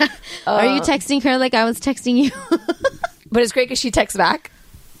 Are you texting her like I was texting you? But it's great because she texts back.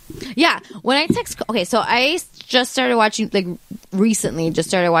 Yeah, when I text... Okay, so I just started watching, like, recently just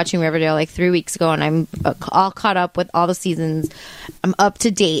started watching Riverdale, like, 3 weeks ago, and I'm all caught up with all the seasons. I'm up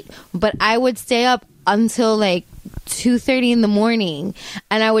to date. But I would stay up until, like, 2:30 in the morning,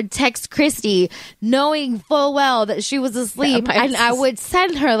 and I would text Christy knowing full well that she was asleep, and I would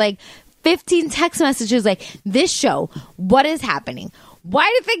send her, like, 15 text messages like, this show, what is happening?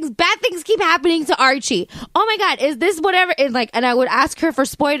 Why do bad things keep happening to Archie? Oh my God, is this whatever? And I would ask her for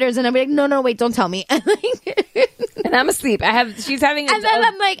spoilers, and I'd be like, no, wait, don't tell me. And I'm asleep. She's having and then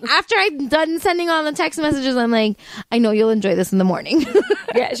I'm like, after I'm done sending all the text messages, I'm like, I know you'll enjoy this in the morning.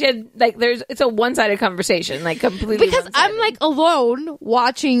 Yeah, she had it's a one-sided conversation, like completely because one-sided. I'm like alone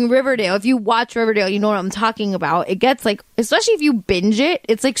watching Riverdale. If you watch Riverdale, you know what I'm talking about. It gets like, especially if you binge it,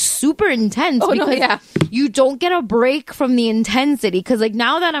 it's like super intense because you don't get a break from the intensity. Because like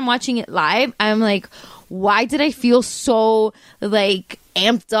now that I'm watching it live, I'm like, why did I feel so like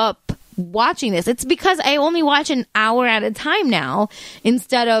amped up watching this? It's because I only watch an hour at a time now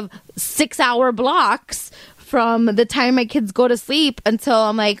instead of 6-hour blocks from the time my kids go to sleep until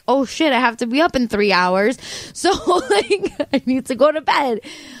I'm like, oh shit, I have to be up in 3 hours. So like I need to go to bed.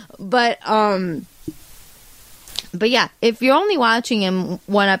 But yeah, if you're only watching him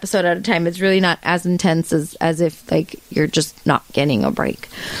one episode at a time, it's really not as intense as if like you're just not getting a break.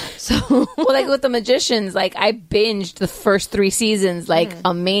 So well, like with The Magicians, like I binged the first 3 seasons like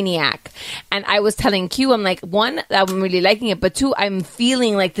a maniac, and I was telling Q, I'm like, 1, I'm really liking it, but 2, I'm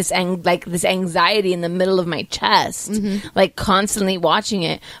feeling like this anxiety in the middle of my chest, like constantly watching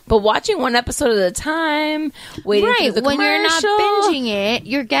it. But watching one episode at a time, waiting for the commercial. When you're not binging it,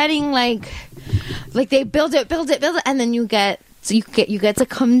 you're getting like they build it, and then you get to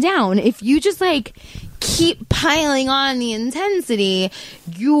come down. If you just like keep piling on the intensity,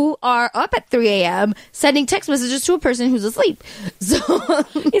 you are up at 3 a.m. sending text messages to a person who's asleep. So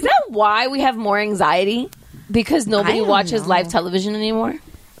is that why we have more anxiety? Because nobody watches live television anymore?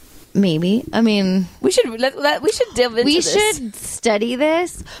 Maybe. I mean, we should delve into this. We should study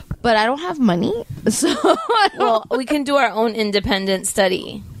this, but I don't have money. So well, we can do our own independent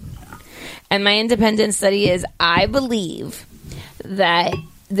study. And my independent study is, I believe that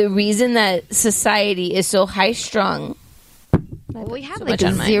the reason that society is so high-strung... we have like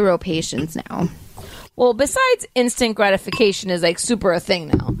zero patience now. Well, besides instant gratification is like super a thing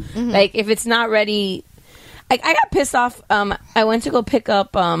now. Like if it's not ready... I got pissed off. I went to go pick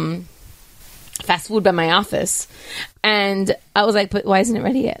up fast food by my office. And I was like, but why isn't it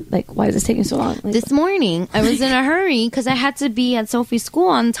ready yet? Like, why is this taking so long? Like, this morning, I was in a hurry because I had to be at Sophie's school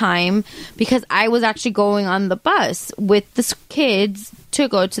on time because I was actually going on the bus with the kids to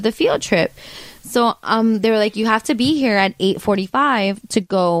go to the field trip. So they were like, you have to be here at 8:45 to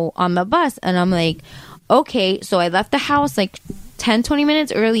go on the bus. And I'm like, okay. So I left the house like 10-20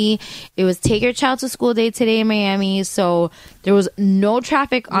 minutes early. It was take your child to school day today in Miami, so there was no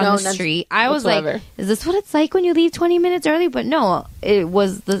traffic on the street. I was like, is this what it's like when you leave 20 minutes early? But no, it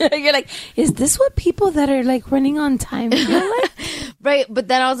was the you're like, is this what people that are like running on time feel like? Right. But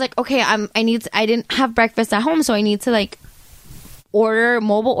then I was like, okay, I didn't have breakfast at home, so I need to like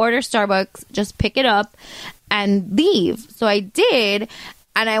mobile order Starbucks, just pick it up and leave. So I did.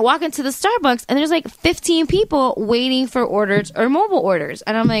 And I walk into the Starbucks, and there's like 15 people waiting for orders or mobile orders.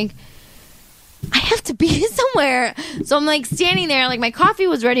 And I'm like, I have to be somewhere. So I'm like standing there, like my coffee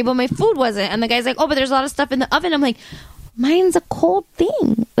was ready, but my food wasn't. And the guy's like, oh, but there's a lot of stuff in the oven. I'm like, mine's a cold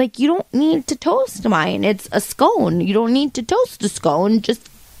thing. Like, you don't need to toast mine. It's a scone. You don't need to toast a scone. Just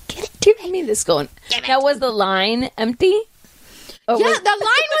get it to me. I need the scone. Now, was the line empty? Yeah, the line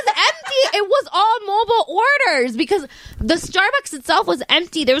was empty. It was all mobile orders because the Starbucks itself was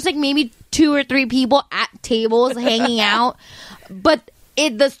empty. There was like maybe 2 or 3 people at tables hanging out. But the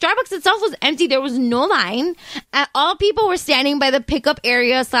Starbucks itself was empty. There was no line. And all people were standing by the pickup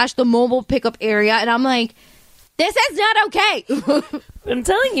area / the mobile pickup area. And I'm like, this is not okay. I'm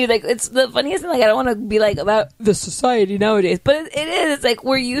telling you, like, it's the funniest thing. Like, I don't want to be like about the society nowadays, but it is. It's like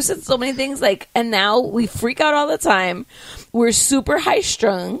we're used to so many things, like, and now we freak out all the time. We're super high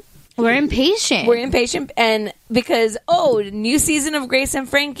strung. We're impatient. And because, new season of Grace and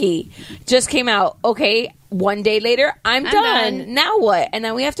Frankie just came out. Okay, one day later, I'm done. Now what? And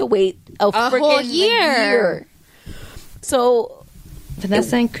now we have to wait a whole year. So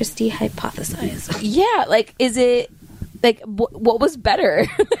Vanessa and Christy hypothesize. Yeah, like, is it like what was better?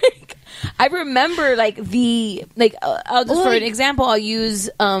 Like, I remember like I'll just for an example, I'll use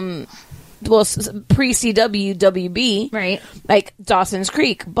pre-CW WB, right? Like Dawson's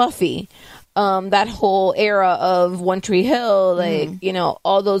Creek, Buffy, that whole era of One Tree Hill, like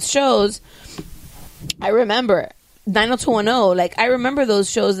all those shows. I remember 90210. Like, I remember those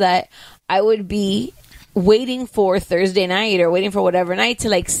shows that I would be waiting for Thursday night or waiting for whatever night to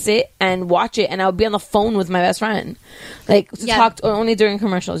like sit and watch it, and I would be on the phone with my best friend, like to talk only during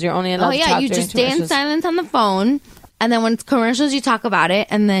commercials. You're only allowed to talk you during just stay in commercials. silence on the phone, and then when it's commercials you talk about it,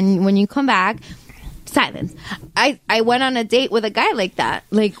 and then when you come back, silence. I went on a date with a guy like that.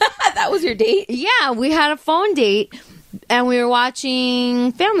 Like That was your date? Yeah, we had a phone date, and we were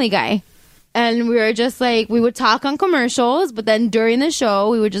watching Family Guy. And we were just like, we would talk on commercials, but then during the show,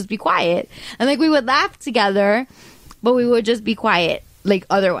 we would just be quiet. And like, we would laugh together, but we would just be quiet, like,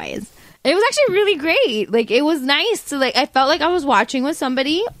 otherwise. It was actually really great. Like, it was nice to, like, I felt like I was watching with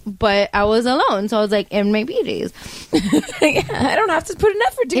somebody, but I was alone. So I was like, in my PJs. Yeah, I don't have to put an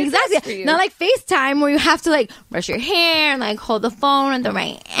effort to do this for you. Not like FaceTime where you have to, like, brush your hair and, like, hold the phone at the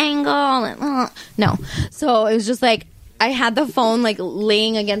right angle. And, no. So it was just like, I had the phone, like,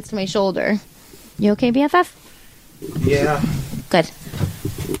 laying against my shoulder. You okay, BFF? Yeah. Good.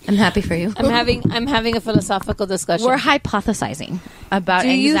 I'm happy for you. I'm having a philosophical discussion. We're hypothesizing about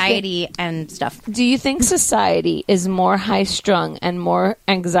anxiety and stuff. Do you think society is more high-strung and more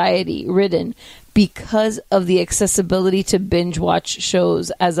anxiety-ridden because of the accessibility to binge-watch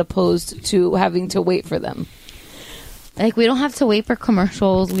shows as opposed to having to wait for them? Like, we don't have to wait for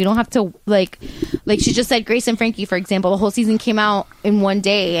commercials. We don't have to, like she just said, Grace and Frankie, for example, the whole season came out in one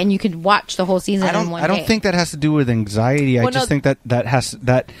day, and you could watch the whole season in one day. I don't think that has to do with anxiety. I just think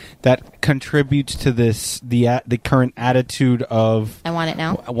that contributes to the current attitude of I want it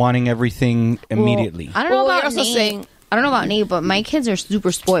now, wanting everything immediately. I don't know about Nate. I don't know about Nate, but my kids are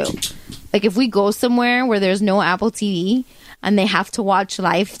super spoiled. Like, if we go somewhere where there's no Apple TV and they have to watch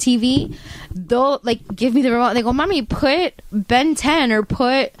live TV, they'll, like, give me the remote. They go, Mommy, put Ben 10 or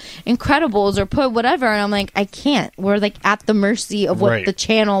put Incredibles or put whatever. And I'm like, I can't. We're, like, at the mercy of what the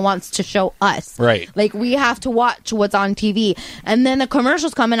channel wants to show us. Right. Like, we have to watch what's on TV. And then the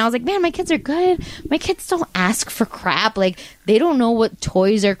commercials come, and I was like, man, my kids are good. My kids don't ask for crap. Like, they don't know what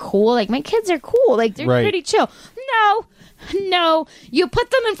toys are cool. Like, my kids are cool. Like, they're pretty chill. No, you put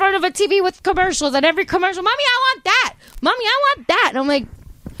them in front of a TV with commercials, and every commercial, Mommy, I want that. Mommy, I want that. And I'm like,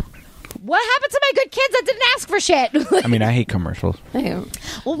 what happened to my good kids that didn't ask for shit? I mean, I hate commercials.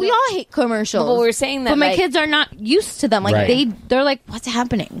 Well, we all hate commercials. But we're saying that, but my kids are not used to them. Like, they're like, what's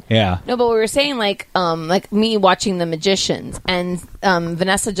happening? Yeah. No, but we were saying, like me watching The Magicians and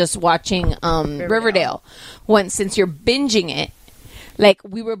Vanessa just watching Riverdale. Since you're binging it, like,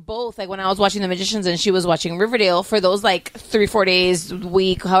 we were both, like, when I was watching The Magicians and she was watching Riverdale, for those, like, 3-4 days,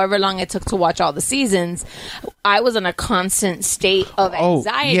 week, however long it took to watch all the seasons, I was in a constant state of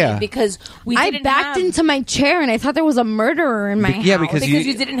anxiety because I backed into my chair and I thought there was a murderer in my house. Yeah, because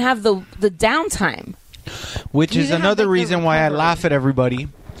you didn't have the downtime. Which is another reason why I laugh at everybody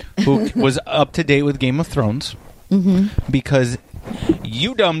who was up to date with Game of Thrones. Mm-hmm. Because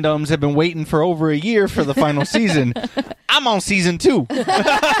you dum-dums have been waiting for over a year for the final season. I'm on season 2.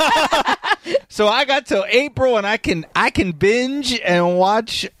 So I got till April, and I can binge and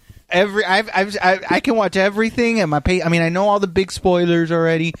watch I can watch everything at my pace. I mean, I know all the big spoilers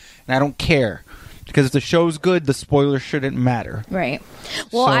already, and I don't care. Because if the show's good, the spoilers shouldn't matter. Right.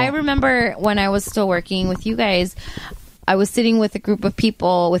 Well, I remember when I was still working with you guys, I was sitting with a group of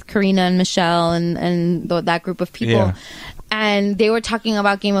people, with Karina and Michelle and that group of people. Yeah. And they were talking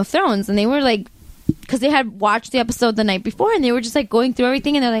about Game of Thrones, and they were like, because they had watched the episode the night before, and they were just like going through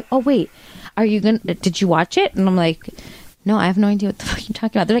everything, and they're like, oh wait, did you watch it? And I'm like, no, I have no idea what the fuck you're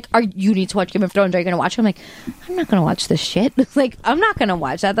talking about. They're like, you need to watch Game of Thrones. Are you going to watch it? I'm like, I'm not going to watch this shit. Like, I'm not going to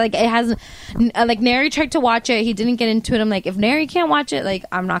watch that. Like, it hasn't, like, Neri tried to watch it. He didn't get into it. I'm like, if Neri can't watch it, like,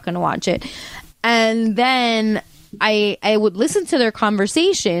 I'm not going to watch it. And then I would listen to their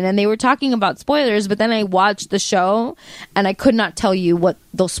conversation, and they were talking about spoilers, but then I watched the show, and I could not tell you what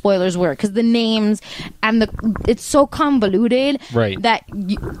those spoilers were, because the names and it's so convoluted that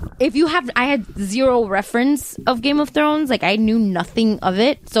I had zero reference of Game of Thrones. Like, I knew nothing of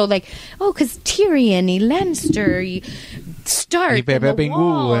it. So, like, because Tyrion, Lannister, Stark, and the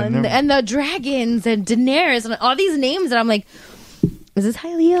Wall, and the dragons, and Daenerys, and all these names, and I'm like, is this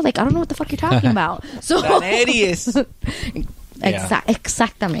Hylia? Like, I don't know what the fuck you're talking about. So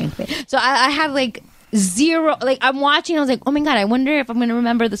Exactamente. So I have, like, zero. Like, I'm watching, I was like, oh my god, I wonder if I'm going to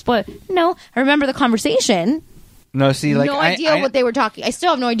remember the spoiler. No, I remember the conversation. No, see, like, no idea what they were talking. I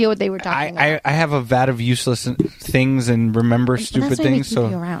still have no idea what they were talking about. I have a vat of useless things and remember stupid things. So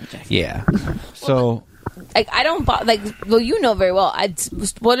you around, yeah. So. Like, I don't well, you know very well.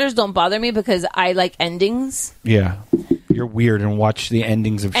 Spoilers don't bother me because I like endings. Yeah, you're weird and watch the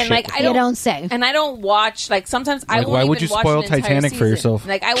endings of and shit. Like, I don't say, and I don't watch, like, sometimes I won't. Why would you spoil Titanic for yourself?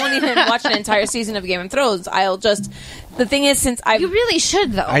 Like, I won't even watch an entire season of Game of Thrones. I'll just. The thing is, you really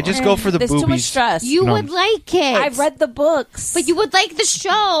should though. I just go for the There's boobies. Too much stress. You would like it. I've read the books, but you would like the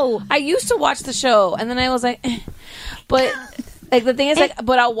show. I used to watch the show, and then I was like, but. Like, the thing is, like,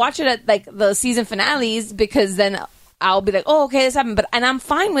 but I'll watch it at, like, the season finales, because then I'll be like, oh, okay, this happened. And I'm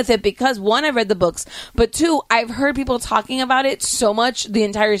fine with it because, one, I've read the books, but two, I've heard people talking about it so much the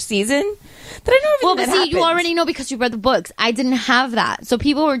entire season that I know everything Well, that but see, happens. you already know because you read the books. I didn't have that. So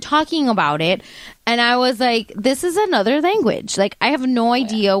people were talking about it, and I was like, this is another language. Like, I have no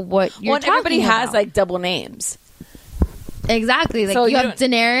idea what you're talking everybody has, about. like, double names. Exactly. Like, So you you have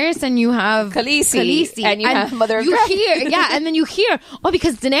Daenerys and you have Khaleesi, and you have Mother of you Dragons. hear, yeah, and then you hear, oh,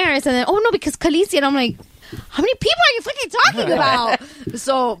 because Daenerys, and then, oh, no, because Khaleesi, and I'm like, how many people are you fucking talking about?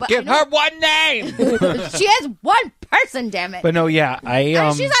 So, but Give her one name. she has one person, damn it. But no, yeah,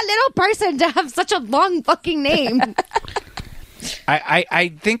 And she's a little person to have such a long fucking name.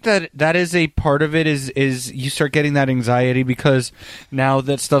 I think that is a part of it is you start getting that anxiety because now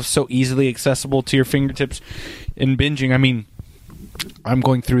that stuff's so easily accessible to your fingertips in binging. I mean, I'm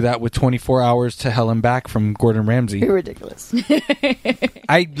going through that with 24 Hours to Hell and Back from Gordon Ramsay. You're ridiculous.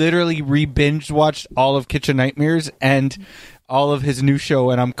 I literally re-binged watched all of Kitchen Nightmares and all of his new show,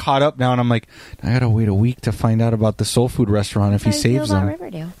 and I'm caught up now, and I'm like, I gotta wait a week to find out about the soul food restaurant if he saves them.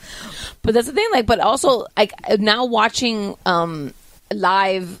 Riverdale. But that's the thing, like, but also, like, now watching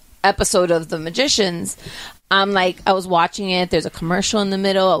live episode of The Magicians, I'm like, I was watching it, there's a commercial in the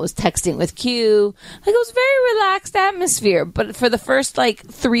middle, I was texting with Q, like, it was a very relaxed atmosphere, but for the first, like,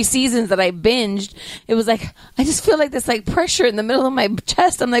 3 seasons that I binged, it was like, I just feel like this, like, pressure in the middle of my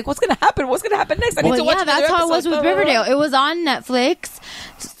chest. I'm like, what's gonna happen next? I need to watch another that's how it was episode. with Riverdale. It was on Netflix,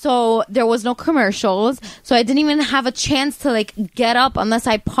 so there was no commercials, so I didn't even have a chance to, like, get up unless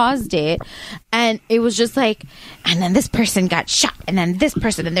I paused it, and it was just like, and then this person got shot, and then this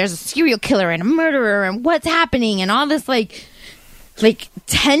person, and there's a serial killer and a murderer, and what's happening, and all this like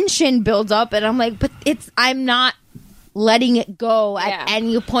tension builds up, and I'm like, but I'm not letting it go at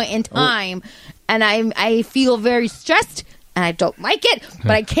any point in time, and I feel very stressed, and I don't like it,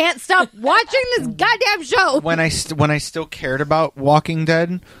 but I can't stop watching this goddamn show. When I still cared about Walking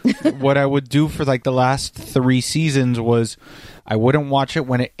Dead, what I would do for like the last 3 seasons was I wouldn't watch it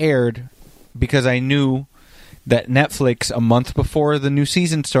when it aired because I knew that Netflix a month before the new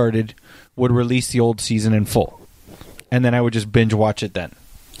season started would release the old season in full. And then I would just binge watch it then.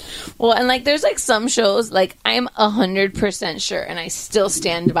 Well, and like there's like some shows, like I'm 100% sure, and I still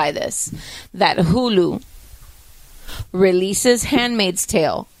stand by this, that Hulu releases Handmaid's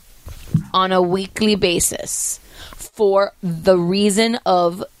Tale on a weekly basis for the reason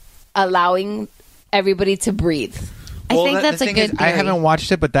of allowing everybody to breathe. I think that's a good theory. I haven't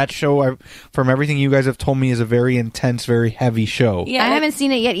watched it, but that show, from everything you guys have told me, is a very intense, very heavy show. Yeah, I haven't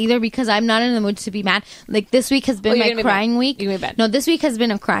seen it yet either because I'm not in the mood to be mad. Like, this week has been my crying week. You're gonna be bad. No, this week has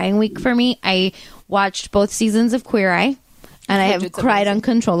been a crying week for me. I watched both seasons of Queer Eye, and I have cried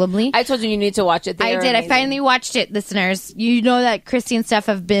uncontrollably. I told you need to watch it. I did. I finally watched it, listeners. You know that Christy and Steph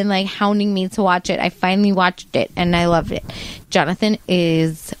have been like hounding me to watch it. I finally watched it, and I loved it. Jonathan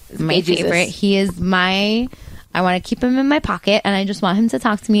is my favorite. He is my... I want to keep him in my pocket, and I just want him to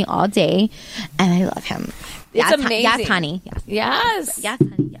talk to me all day, and I love him. It's amazing. Yes, honey. Yes. Yes,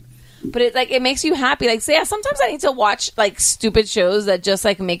 honey. Yes. But it makes you happy. Like, say, sometimes I need to watch like stupid shows that just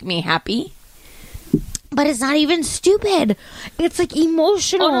like make me happy. But it's not even stupid. It's like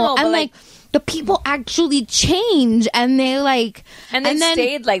emotional. No, and like the people actually change, and they like, and then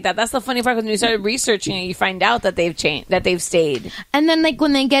stayed like that. That's the funny part. When you started researching it, you find out that they've changed, that they've stayed. And then like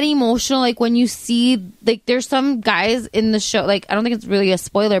when they get emotional, like when you see like there's some guys in the show. Like, I don't think it's really a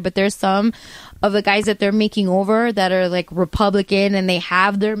spoiler, but there's some of the guys that they're making over that are like Republican, and they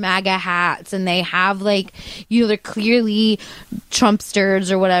have their MAGA hats, and they have like, you know, they're clearly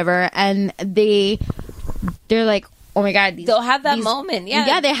Trumpsters or whatever, and they're like, oh my god, they'll have that moment.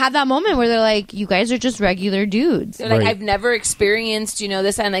 Yeah, they have that moment where they're like, you guys are just regular dudes. They're like, I've never experienced, you know,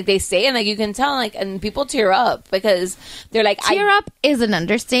 this, and like they say, and like you can tell, like, and people tear up because they're like, tear up is an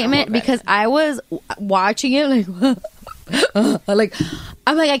understatement because I was watching it like like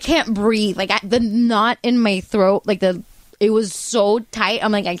I'm like, I can't breathe, like the knot in my throat, like it was so tight.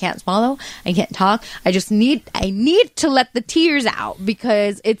 I'm like, I can't swallow. I can't talk. I need to let the tears out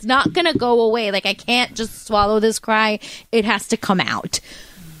because it's not going to go away. Like, I can't just swallow this cry. It has to come out.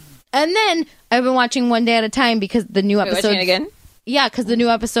 And then I've been watching one day at a time because the new episodes... watching it again? Yeah, because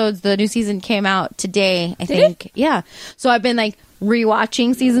the new season came out today, I think. Yeah. So I've been like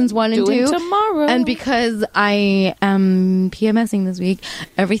rewatching seasons 1 and 2 tomorrow. And because I am PMSing this week,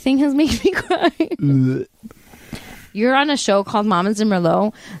 everything has made me cry. You're on a show called Mamas and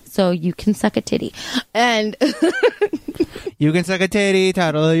Merlot, so you can suck a titty. And you can suck a titty,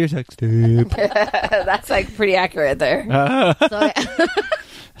 title your sex tape. That's like pretty accurate there.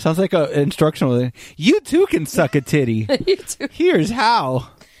 Sounds like an instructional. You too can suck a titty. You too. Here's how.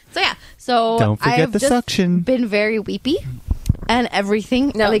 So yeah. So Don't forget I've the just suction. Been very weepy and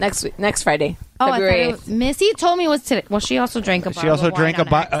everything. No, like, next Friday. Oh, February I thought Missy told me it was today. Well, she also drank a bottle She also of wine drank a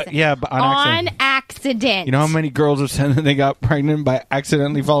on accident. but on accident. On accident. You know how many girls have said that they got pregnant by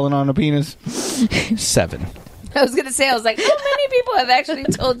accidentally falling on a penis? 7. I was gonna say, I was like, how many people have actually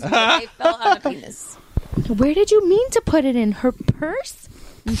told you that they fell on a penis? Where did you mean to put it in her purse?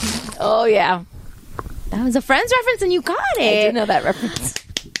 Oh yeah, that was a Friends reference, and you got I it. do know that reference.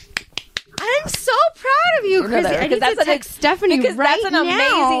 I'm so proud of you, Chrissy. I need to text Stephanie because right that's an now.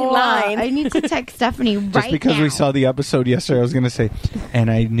 amazing line. I need to text Stephanie right now. Just because we saw the episode yesterday, I was going to say, and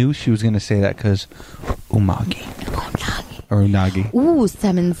I knew she was going to say that because umagi. Or unagi. Ooh,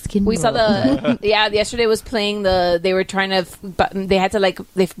 salmon skin. We saw yesterday was playing they were trying to, but they had to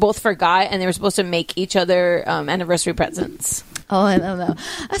they both forgot and they were supposed to make each other anniversary presents. Oh, I love that.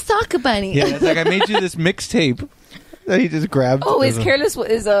 A soccer bunny. Yeah, it's like I made you this mixtape that he just grabbed. Oh, is Careless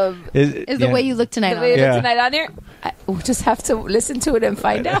is the way you look tonight the way you look tonight on here? We'll just have to listen to it and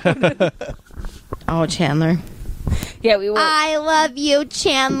find out. Oh, Chandler. Yeah, we will. I love you,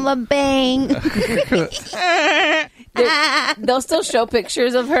 Chandler Bang. They'll still show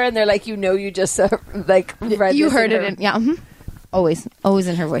pictures of her, and they're like, you just read. You this heard in it, her. yeah. Always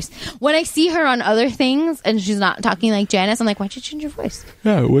in her voice. When I see her on other things and she's not talking like Janice, I'm like, why'd you change your voice?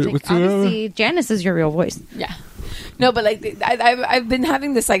 Yeah, obviously, Janice is your real voice. Yeah. No, but I've been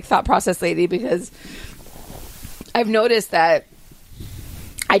having this thought process lately because I've noticed that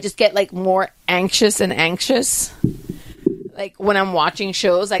I just get more anxious and anxious. When I'm watching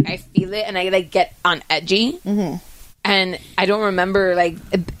shows, I feel it and I get on edgy. Mm-hmm. And I don't remember, I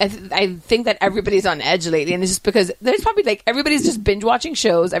think that everybody's on edge lately. And it's just because there's probably, everybody's just binge watching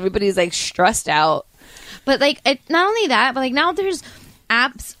shows. Everybody's, stressed out. But, not only that, but, now there's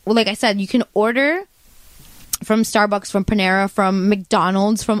apps. Well, like I said, you can order from Starbucks, from Panera, from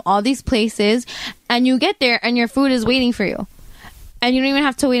McDonald's, from all these places. And you get there and your food is waiting for you. And you don't even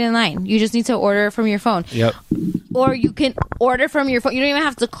have to wait in line. You just need to order from your phone. Yep. Or you can order from your phone. You don't even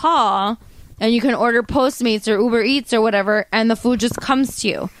have to call. And you can order Postmates or Uber Eats or whatever, and the food just comes to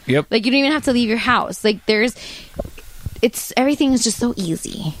you. Yep. You don't even have to leave your house. Everything is just so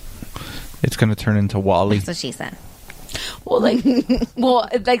easy. It's going to turn into Wall-E. That's what she said. Well,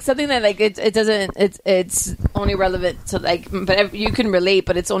 something that it doesn't. It's only relevant to but you can relate,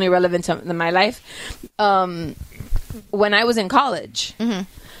 but it's only relevant to my life. When I was in college. Mm-hmm.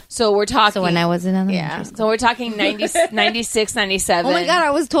 So we're talking... So when I was in elementary school. So we're talking 96, 97. Oh my God,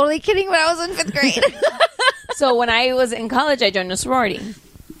 I was totally kidding when I was in 5th grade. So when I was in college, I joined a sorority.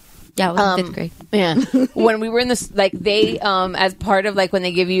 Yeah, I was in 5th grade. Yeah. When we were in this... they, as part of, when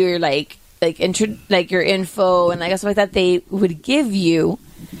they give you your, your info and, stuff like that, they would give you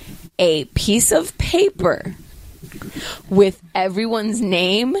a piece of paper with everyone's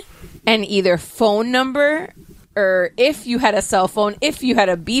name and either phone number... or if you had a cell phone, if you had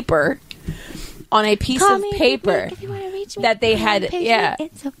a beeper, on a piece of paper that they had,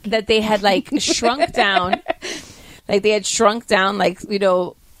 that they had shrunk down, they had shrunk down,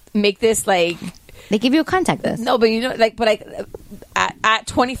 make this they give you a contact list. No, but at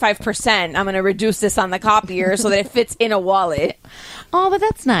 25%, I'm going to reduce this on the copier so that it fits in a wallet. Oh, but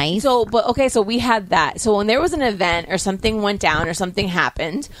that's nice. So we had that. So when there was an event or something went down or something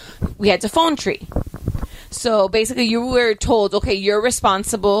happened, we had to phone tree. So basically you were told, okay, you're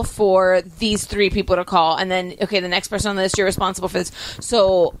responsible for these 3 people to call. And then, okay, the next person on the list, you're responsible for this.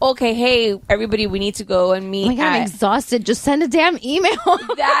 So, okay, hey, everybody, we need to go and meet. Oh my God, I'm exhausted. Just send a damn email.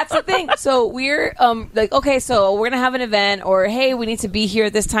 That's the thing. So we're okay, so we're going to have an event, or hey, we need to be here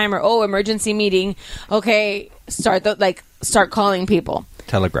at this time, or emergency meeting. Okay, start calling people.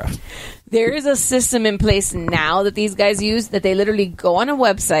 Telegraph. There is a system in place now that these guys use that they literally go on a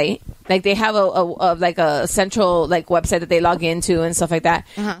website. They have a central website that they log into and stuff like that.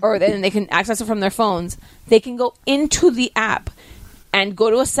 Uh-huh. Or then they can access it from their phones. They can go into the app and go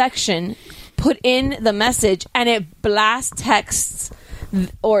to a section, put in the message, and it blast texts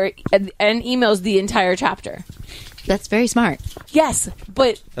and emails the entire chapter. That's very smart. Yes,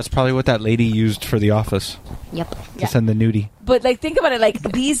 but... That's probably what that lady used for The Office. Yep. To send the nudie. But, think about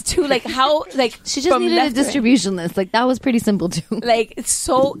it, these two, how, she just needed a distribution list. That was pretty simple, too. It's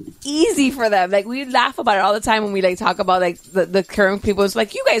so easy for them. We laugh about it all the time when we, talk about, the current people. It's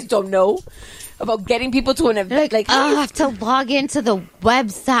you guys don't know about getting people to an event. I have to log into the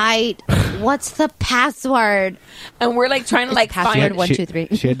website. What's the password? And we're trying to password find 1, 2, 3.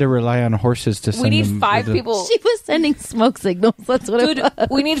 She had to rely on horses to send. We need 5 people. She was sending smoke signals. That's what it was.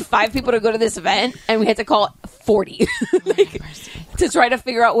 We need 5 people to go to this event, and we had to call 40 to try to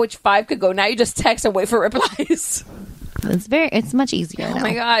figure out which 5 could go. Now you just text and wait for replies. It's much easier now. Oh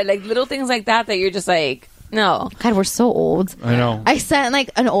my God, like little things like that you're just like, no. God, we're so old. I know. I sent like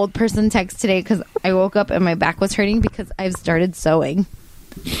an old person text today because I woke up and my back was hurting because I've started sewing.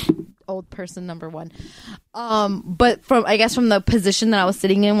 Old person number one. But from the position that I was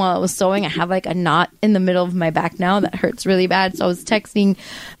sitting in while I was sewing, I have like a knot in the middle of my back now that hurts really bad. So I was texting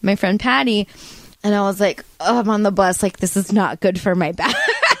my friend Patty and I was like, oh, I'm on the bus. Like, this is not good for my back.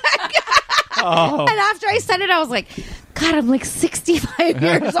 Oh. And after I said it, I was like, God, I'm like 65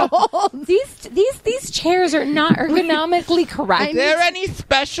 years old. These chairs are not ergonomically correct. Are there any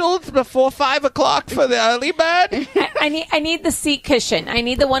specials before 5 o'clock for the early bird? I need the seat cushion. I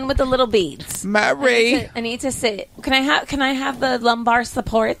need the one with the little beads. Mary, I need to sit. Can I have the lumbar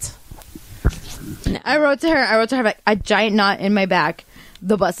support? No. I wrote to her like a giant knot in my back.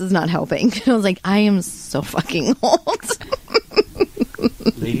 The bus is not helping. I was like, I am so fucking old.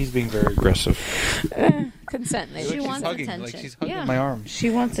 Lady's being very aggressive. Consent, lady. She wants hugging, attention. like she's hugging my arm. She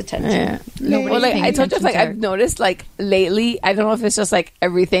wants attention. Yeah. Nobody's Well, like paying I told you, attention like to her. I've noticed, like lately, I don't know if it's just like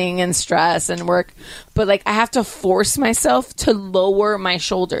everything and stress and work, but like I have to force myself to lower my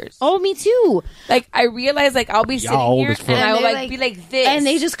shoulders. Oh, me too. Like I realize, like I'll be sitting old here as fuck. and I will they, like be like this, And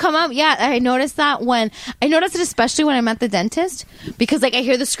they just come up. Yeah, I noticed that I noticed it especially when I'm at the dentist because like I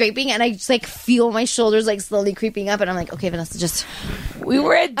hear the scraping and I just like feel my shoulders like slowly creeping up and I'm like, okay, Vanessa, just. We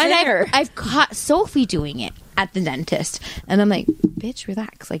were at dinner. And I've caught Sophie doing it at the dentist and I'm like, bitch,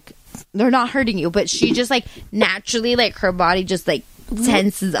 relax. Like they're not hurting you, but she just like naturally like her body just like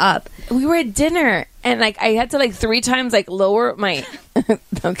tenses up. We were at dinner and like I had to like 3 times like lower my.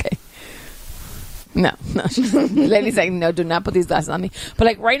 Okay. No. Lady's like, no, do not put these glasses on me. But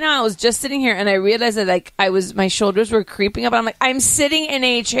like right now, I was just sitting here and I realized that like my shoulders were creeping up. And I'm like, I'm sitting in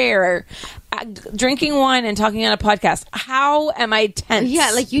a chair, drinking wine and talking on a podcast. How am I tense?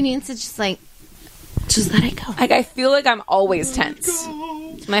 Yeah, like you need to just let it go. Like I feel like I'm always tense.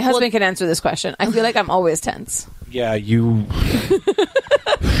 My husband can answer this question. I feel like I'm always tense. Yeah, you.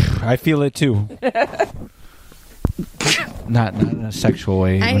 I feel it too. Not in a sexual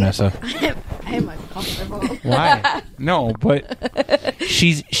way, Vanessa. I'm uncomfortable. Why? No, but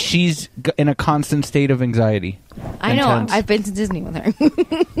she's in a constant state of anxiety. I know. Intense. I've been to Disney with her.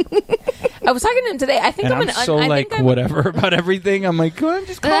 I was talking to him today. I think And I'm I'm so like whatever about everything. I'm like, go on,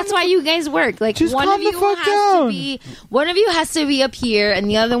 just. That's why you guys work. Like Just one calm of you the fuck has down. to be up here, and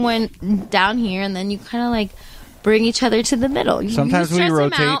the other one down here, and then you kind of like bring each other to the middle. Sometimes you we stress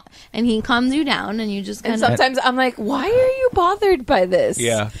rotate. him out, and he calms you down, and you just kind And of. sometimes I'm like, why are you bothered by this?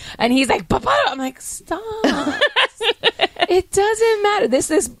 Yeah. And he's like, Papa. I'm like, stop. It doesn't matter.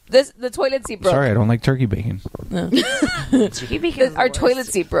 The toilet seat broke. Sorry, I don't like turkey bacon. Our toilet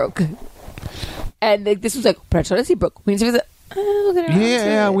seat broke. And like, this was like, but our toilet seat broke. We need to visit. We'll get around to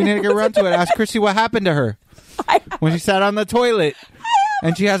Yeah, it. we need to get around to it. Ask Chrissy what happened to her when she sat on the toilet,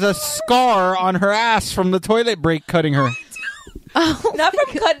 and she has a scar on her ass from the toilet break cutting her.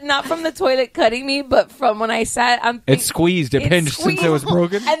 Not from the toilet cutting me, but from when I sat. It squeezed. It pinched since it was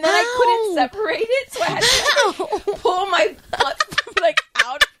broken. And then I couldn't separate it, so I had to pull my butt like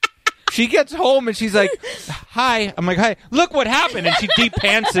out. She gets home and she's like, "Hi." I'm like, "Hi." Look what happened, and she deep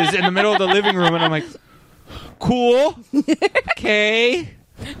pantses in the middle of the living room, and I'm like, "Cool, okay."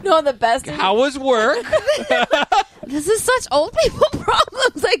 No, the best. How was work? This is such old people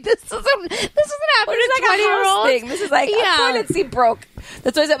problems. Like this doesn't happen to like a 20-year-olds. house thing. This is like a toilet seat broke.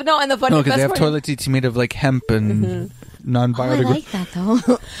 That's what I said. No, and the funny No, because they have part- toilet seats made of like hemp and non-biodegradable. I like that though.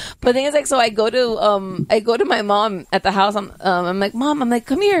 But the thing is, like, so I go to my mom at the house. I'm like, Mom, I'm like,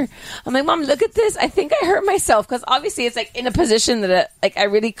 come here. I'm like, Mom, look at this. I think I hurt myself because obviously it's like in a position that like I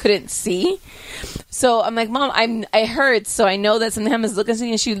really couldn't see. So I'm like, Mom, I hurt, so I know that something is looking at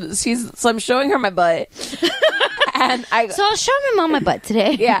me, and so I'm showing her my butt. And So I'll show my mom my butt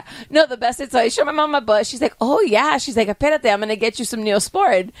today. Yeah. No, the best is, so I show my mom my butt. She's like, oh, yeah. She's like, espérate, I'm going to get you some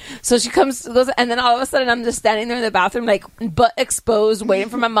Neosporin. So she goes, and then all of a sudden I'm just standing there in the bathroom, like, butt exposed, waiting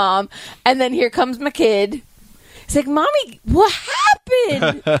for my mom. And then here comes my kid. He's like, Mommy, what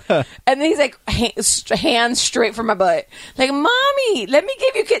happened? And then he's like, hands straight for my butt. Like, Mommy, let me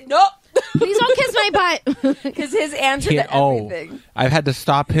give you kid. No. Please don't kiss my butt. Because his answer to everything. I've had to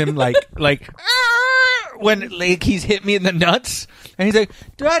stop him like when like he's hit me in the nuts, and he's like,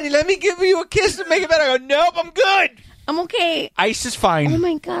 "Daddy, let me give you a kiss to make it better." I go, "Nope, I'm good. I'm okay." Ice is fine. Oh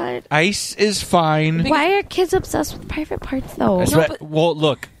my god. Ice is fine. Why are kids obsessed with private parts though? Well,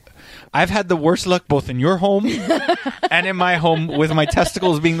 look, I've had the worst luck both in your home and in my home with my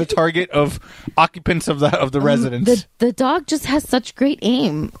testicles being the target of occupants of the residence. The dog just has such great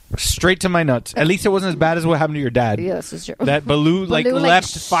aim. Straight to my nuts. At least it wasn't as bad as what happened to your dad. Yeah, this is true. That Baloo like Baloo,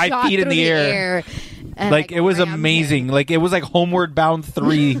 leapt 5 shot feet in through the air. And Like, it was amazing. Like, it was like Homeward Bound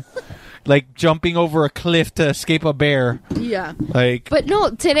 3. Like, jumping over a cliff to escape a bear. Yeah. Like, But no,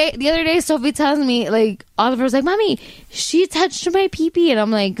 the other day, Sophie tells me, like, Oliver was like, Mommy, she touched my pee-pee. And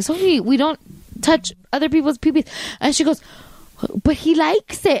I'm like, Sophie, we don't touch other people's pee-pees. And she goes, but he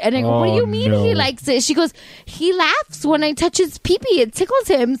likes it. And I go, what do you mean he likes it? She goes, he laughs when I touch his pee-pee. It tickles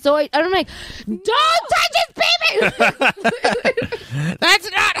him. So I'm like, don't touch his pee-pee! That's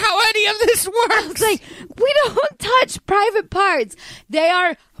not how any of this works. It's like, we don't touch private parts. They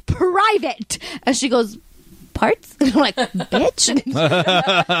are private. And she goes, parts? And I'm like, bitch.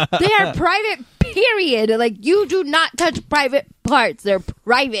 They are private, period. Like, you do not touch private parts. They're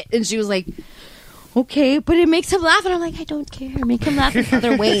private. And she was like, okay, but it makes him laugh. And I'm like, I don't care. Make him laugh in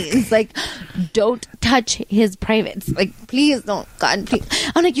other ways. Like, don't touch his privates. Like, please don't. God, please.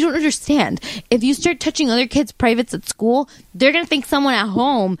 I'm like, you don't understand. If you start touching other kids' privates at school, they're going to think someone at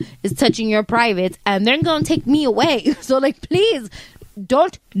home is touching your privates, and they're going to take me away. So, like, please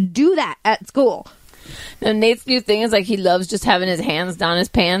don't do that at school. Now, Nate's new thing is, like, he loves just having his hands down his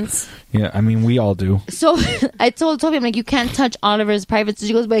pants. yeah, I mean, we all do. So I told Toby, I'm like, you can't touch Oliver's privates.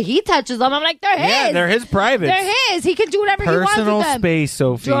 She goes, but he touches them. I'm like, they're his. Yeah, they're his privates. They're his. He can do whatever he wants Personal with them. space,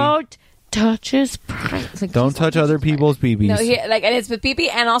 Sophie. Don't touch his privates. Like, Don't touch other people's BBs. No, and it's with pee-pee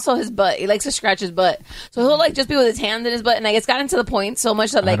and also his butt. He likes to scratch his butt. So he'll, like, just be with his hand in his butt. And, like, it's gotten to the point so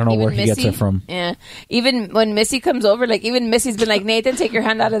much that, like, I don't know even where he Missy... gets it from. Yeah. Even when Missy comes over, like, even Missy's been like, Nathan, take your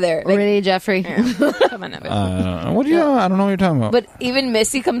hand out of there. Like, really, Jeffrey? come on, what do you know? I don't know what you're talking about. But even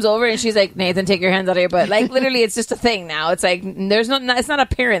Missy comes over and she's like, Nathan, take your hands out of your butt. Like, literally, it's just a thing now. It's like, it's not a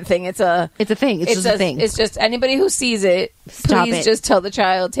parent thing. It's a thing. It's just a thing. It's just anybody who sees it, Stop please it. just tell the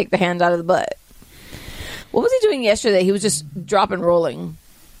child, take the hand out of the butt. What was he doing yesterday? He was just drop and rolling.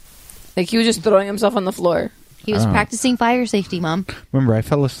 Like, he was just throwing himself on the floor. He was practicing fire safety, Mom. Remember, I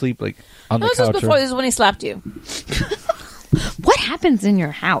fell asleep, like, on the This couch. was before. This is when he slapped you. What happens in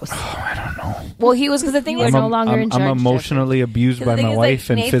your house? I don't know. Well, he was, because the thing is, I'm emotionally abused by thing my is, wife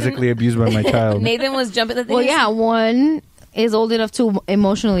like, and physically abused by my child. Nathan was jumping. The thing Well, is, yeah, one is old enough to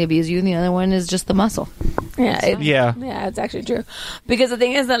emotionally abuse you, and the other one is just the muscle. Yeah, it's actually true. Because the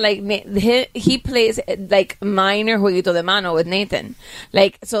thing is that, like, he plays like minor jueguito de mano with Nathan.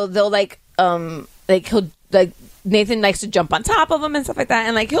 Like, so they'll like he'll like Nathan likes to jump on top of him and stuff like that,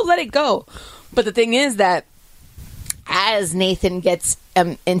 and like he'll let it go. But the thing is that as Nathan gets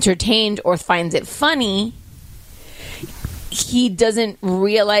entertained or finds it funny, he doesn't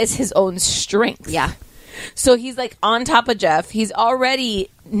realize his own strength. Yeah. So he's like on top of Jeff. He's already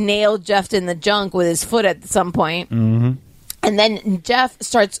nailed Jeff in the junk with his foot at some point. Mm-hmm. And then Jeff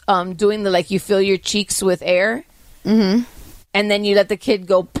starts doing the, like, you fill your cheeks with air. Mm-hmm. And then you let the kid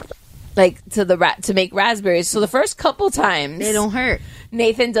go, like, to make raspberries. So the first couple times, They don't hurt.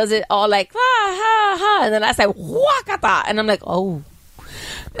 Nathan does it all like, ha, ha, ha. And then last time, wakata. And I'm like, oh.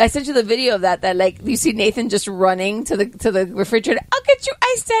 I sent you the video of that like, you see Nathan just running to the refrigerator. I'll get you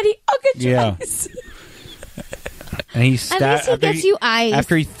ice, Daddy. I'll get you ice. And he At least he gets you ice.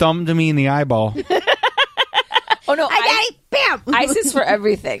 After he thumbed me in the eyeball. Oh, no. Bam! Ice is for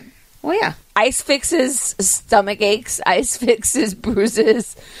everything. Oh, yeah. Ice fixes stomach aches. Ice fixes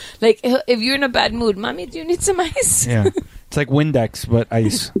bruises. Like, if you're in a bad mood, Mommy, do you need some ice? Yeah. It's like Windex, but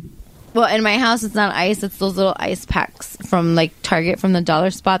ice. Well, in my house, it's not ice. It's those little ice packs from, like, Target, from the dollar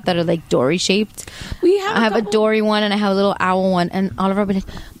spot that are, like, Dory shaped. I have a Dory one, and I have a little owl one. And Oliver will be like,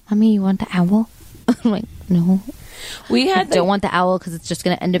 Mommy, you want the owl? I'm like, no. I don't want the owl because it's just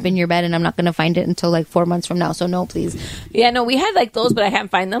going to end up in your bed, and I'm not going to find it until, like, 4 months from now. So, no, please. Yeah, no, we had, like, those, but I can't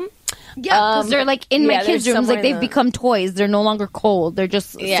find them. Yeah, because they're, like, in my kids' rooms. Like, they've become toys. They're no longer cold. They're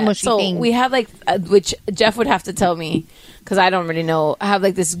just smushy so things. we have, like, which Jeff would have to tell me, because I don't really know. I have,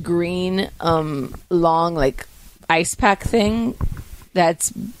 like, this green, long, like, ice pack thing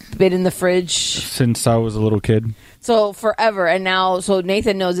that's been in the fridge Since I was a little kid. so forever. And now, so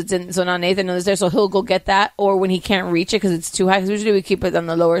Nathan knows it's in. So now Nathan knows it's there. So he'll go get that, or when he can't reach it because it's too high. Because usually we keep it on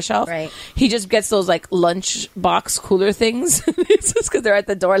the lower shelf. Right. He just gets those, like, lunch box cooler things. It's just because they're at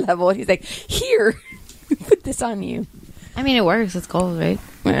the door level. And he's like, "Here, put this on you." I mean, it works. It's cold, right?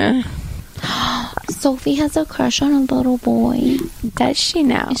 Yeah. Sophie has a crush on a little boy. Does she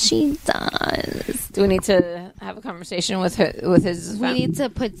now? She does. Do we need to have a conversation with her, with his? We need to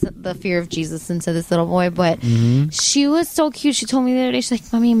put the fear of Jesus into this little boy. But she was so cute. She told me the other day, she's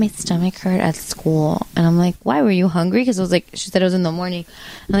like, "Mommy, my stomach hurt at school." And I'm like, "Why? Were you hungry?" Because it was like, she said it was in the morning.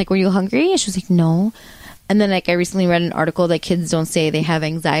 I'm like, "Were you hungry?" And she was like, "No." And then, like, I recently read an article that kids don't say they have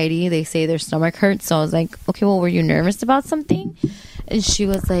anxiety. They say their stomach hurts. So I was like, "Okay, well, were you nervous about something?" And she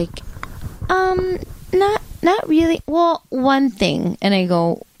was like, not really. Well, one thing. And I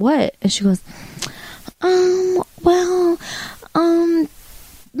go, "What?" And she goes, well,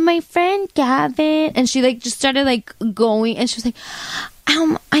 my friend Gavin, and she like just started like going, and she was like,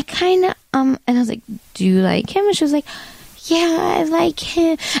 I kind of, and I was like, do you like him? And she was like, yeah, I like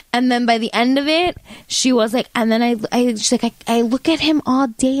him. And then by the end of it, she was like, and then she's like, I look at him all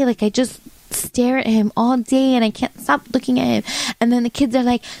day, like I just stare at him all day, and I can't stop looking at him. And then the kids are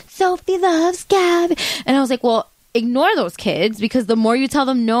like, Sophie loves Gavin, and I was like, well, ignore those kids, because the more you tell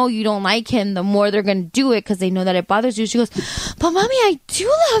them no, you don't like him, the more they're gonna do it because they know that it bothers you. She goes, but mommy, I do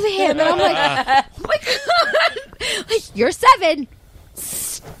love him. And I'm like, oh my god, like, you're 7,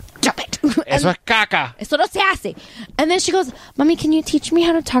 stop it. Eso es caca. Eso no se hace. And then she goes, mommy, can you teach me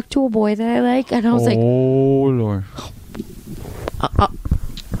how to talk to a boy that I like? And I was like, oh Lord.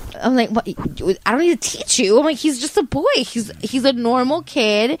 I'm like, what? I don't need to teach you. I'm like, he's just a boy. He's a normal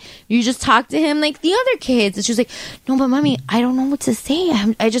kid. You just talk to him like the other kids. And she was like, no, but mommy, I don't know what to say.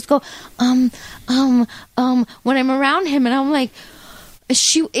 I just go, when I'm around him. And I'm like,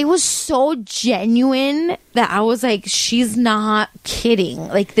 it was so genuine that I was like, she's not kidding.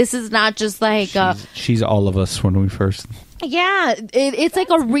 Like, this is not just like she's all of us when we first. Yeah, it's like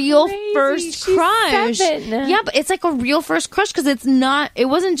a real first crush. 7. Yeah, but it's like a real first crush because it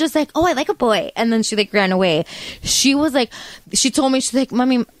wasn't just like, oh, I like a boy, and then she like ran away. She was like, she told me, she's like,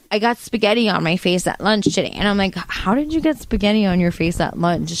 mommy, I got spaghetti on my face at lunch today. And I'm like, how did you get spaghetti on your face at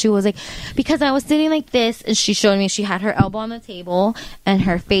lunch? She was like, because I was sitting like this, and she showed me she had her elbow on the table and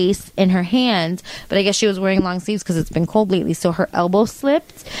her face in her hands, but I guess she was wearing long sleeves because it's been cold lately, so her elbow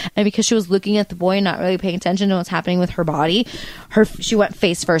slipped, and because she was looking at the boy and not really paying attention to what's happening with her body, she went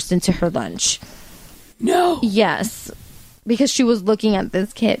face first into her lunch. No. Yes, because she was looking at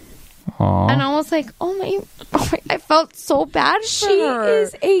this kid. Aww. And I was like, oh my, I felt so bad for her.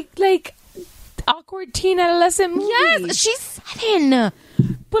 She is a like awkward teen adolescent movie. Yes, she's 7.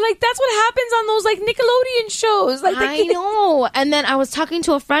 But like that's what happens on those like Nickelodeon shows. Like I know. And then I was talking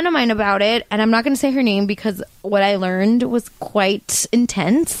to a friend of mine about it, and I'm not going to say her name because what I learned was quite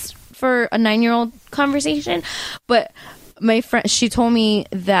intense for a 9-year-old conversation. But my friend, she told me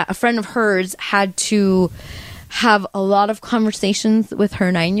that a friend of hers had to have a lot of conversations with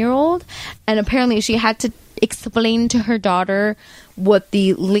her 9-year-old, and apparently she had to explain to her daughter what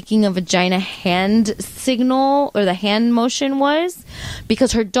the licking a vagina hand signal or the hand motion was,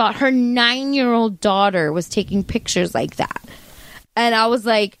 because her 9-year-old daughter was taking pictures like that. And I was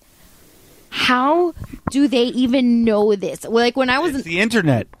like, how do they even know this? Well, like when I was It's the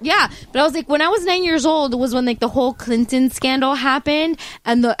internet. Yeah, but I was like, when I was 9 years old was when like the whole Clinton scandal happened,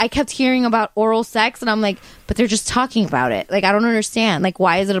 and I kept hearing about oral sex, and I'm like, but they're just talking about it. Like, I don't understand. Like,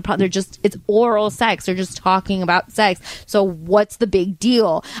 why is it a problem? It's oral sex. They're just talking about sex. So what's the big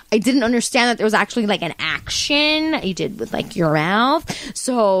deal? I didn't understand that there was actually like an action you did with like your mouth.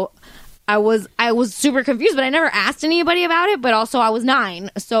 So I was super confused, but I never asked anybody about it. But also I was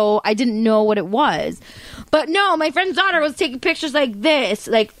 9, so I didn't know what it was. But no, my friend's daughter was taking pictures like this,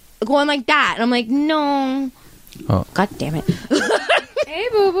 like going like that. And I'm like, no. Oh. God damn it. Hey,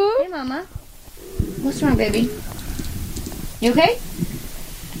 boo-boo. Hey, mama. What's wrong, baby? You okay?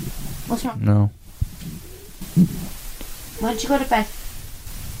 What's wrong? No. Why don't you go to bed?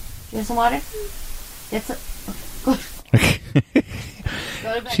 You want some water? Get some. Go.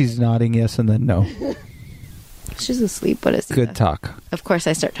 Go to bed. She's nodding yes and then no. She's asleep, but it's Good talk. Of course,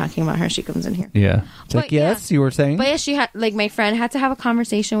 I start talking about her. She comes in here. Yeah. It's But like, yes, you were saying? But yeah, she had, like, my friend had to have a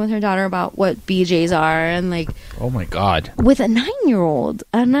conversation with her daughter about what BJs are, and like, Oh my God. with a 9-year-old,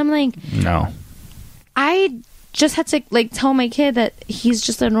 and I'm like, No. I just had to like tell my kid that he's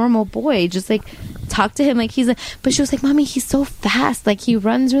just a normal boy. Just like talk to him like he's a. But she was like, "Mommy, he's so fast. Like he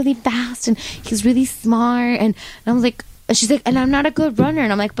runs really fast, and he's really smart." And I was like, she's like, "And I'm not a good runner." And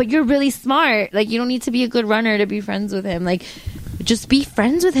I'm like, "But you're really smart. Like you don't need to be a good runner to be friends with him. Like just be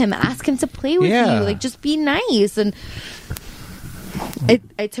friends with him. Ask him to play with Yeah. you. Like just be nice." And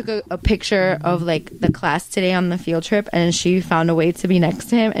I took a picture of like the class today on the field trip, and she found a way to be next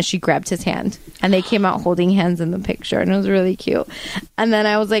to him, and she grabbed his hand, and they came out holding hands in the picture, and it was really cute. And then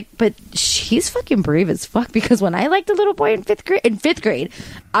I was like, but she's fucking brave as fuck, because when I liked a little boy in fifth grade,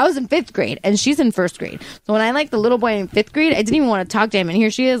 I was in 5th grade and she's in 1st grade. So when I liked the little boy in 5th grade, I didn't even want to talk to him, and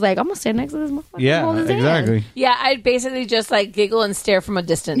here she is like, I'm gonna stand next to this motherfucker. and Yeah, hold his hand. exactly. Yeah, I'd basically just like giggle and stare from a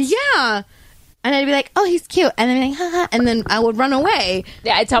distance. Yeah. And I'd be like, oh, he's cute. And then I'd be like, haha. And then I would run away.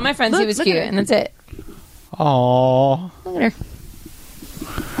 Yeah, I'd tell my friends he was Look cute, at her. and that's it. Aww. Look at her.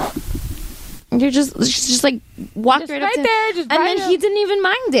 She's just like walked Just right up right to there, him. just And right then he up. didn't even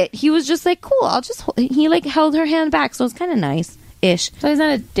mind it. He was just like, cool, I'll just he like held her hand back, so it's kind of nice-ish. So he's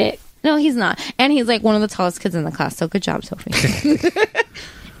not a dick. No, he's not. And he's like one of the tallest kids in the class, so good job, Sophie.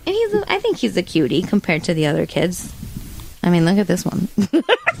 And I think he's a cutie compared to the other kids. I mean, look at this one.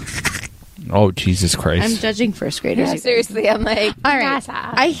 Oh, Jesus Christ. I'm judging first graders. Yeah, seriously, I'm like, all right.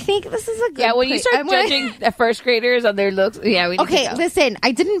 I think this is a good. Yeah, when you start judging the first graders on their looks, yeah, we need okay, to go. listen.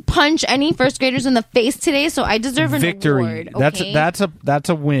 I didn't punch any first graders in the face today, so I deserve an victory. award. Okay? That's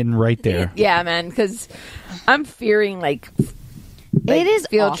a win right there. Yeah, man, because I'm fearing like it is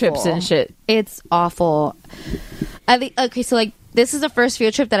field awful. trips and shit. It's awful. Okay, so like this is the first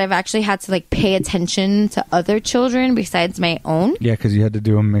field trip that I've actually had to like pay attention to other children besides my own. Yeah, because you had to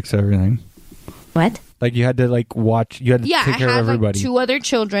do a mix of everything. What? Like you had to like watch. You had to take care of I had everybody. like 2 other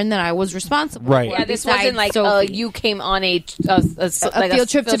children that I was responsible Right. for. Yeah, this besides wasn't like Sophie. you came on a field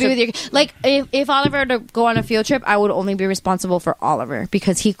trip to be with your like if Oliver were to go on a field trip, I would only be responsible for Oliver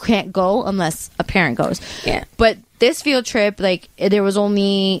because he can't go unless a parent goes. Yeah. But this field trip, like there was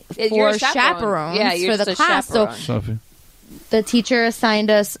only You're 4 a chaperone. chaperones Yeah, you're for the just a class. chaperone. So Sophie. the teacher assigned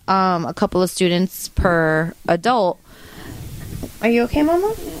us a couple of students per adult. Are you okay, Mama?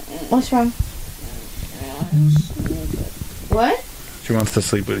 What's wrong? What? She wants to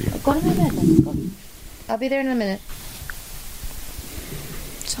sleep with you. Go to my bed. Let's go. I'll be there in a minute.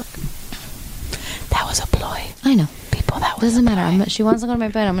 That was a ploy. I know. People, that was Doesn't matter. She wants to go to my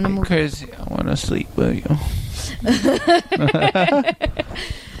bed. I'm gonna move. Because I want to sleep with you.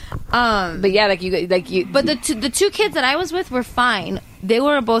 But yeah, But the two kids that I was with were fine. They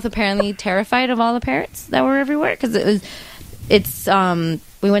were both apparently terrified of all the parrots that were everywhere because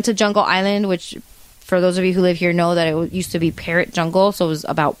we went to Jungle Island, which for those of you who live here know that it used to be parrot jungle, so it was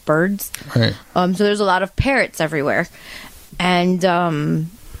about birds. Right. So there's a lot of parrots everywhere, and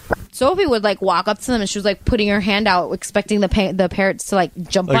Sophie would like walk up to them and she was like putting her hand out, expecting the parrots to like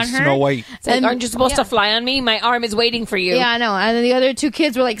jump Like on her. Snow White. It's like, aren't you supposed to fly on me? My arm is waiting for you. Yeah, I know. And then the other 2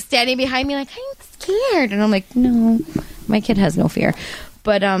 kids were like standing behind me, like I'm scared, and I'm like, no, my kid has no fear.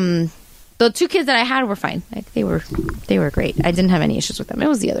 But the 2 kids that I had were fine. Like they were great. I didn't have any issues with them. It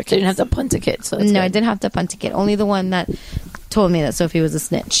was the other kids. So you didn't have to punt a kid. So that's no, good. I didn't have to punt a kid. Only the one that told me that Sophie was a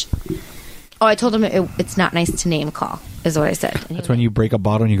snitch. Oh, I told him it's not nice to name call, is what I said. And he That's was when like, you break a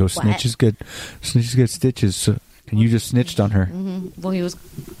bottle and you go, What? snitches get stitches. So, and you just snitched on her. well, he was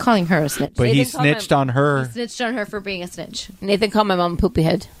calling her a snitch. But he Nathan called snitched on her. He snitched on her for being a snitch. Nathan called my mom poopy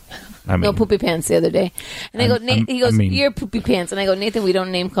head. I mean, No, poopy pants the other day. And I go, he goes, you're poopy pants. And I go, Nathan, we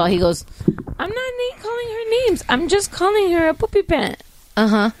don't name call. He goes, I'm not calling her names. I'm just calling her a poopy pant.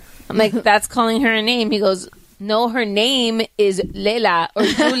 Uh-huh. I'm like, that's calling her a name. He goes, no, her name is Leila or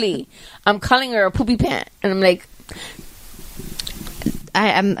Julie. I'm calling her a poopy pant. And I'm like,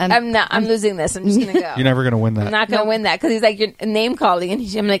 I'm losing this. I'm just going to go. you're never going to win that. I'm not going to win that because he's like, you're name calling.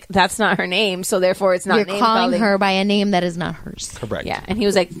 And I'm like, that's not her name. So therefore, it's not You're name calling her by a name that is not hers. Correct. Yeah. And he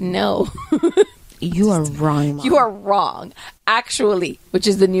was like, no. You are wrong, Mom. You are wrong. Actually, which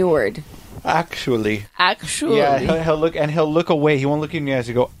is the new word. Actually. Actually. Yeah, he'll look away. He won't look in your eyes.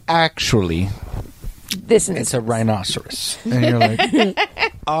 He go, actually, This is it's a rhinoceros. And you're like,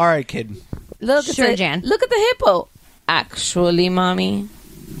 all right, kid. look Sure, at Jan. Look at the hippo. Actually, mommy,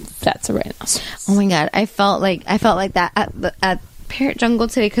 that's a rhinoceros. Oh my god, I felt like that at Parrot Jungle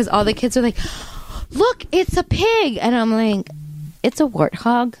today because all the kids are like, "Look, it's a pig," and I'm like, "It's a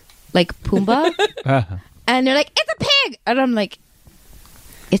warthog, like Pumbaa," and they're like, "It's a pig," and I'm like,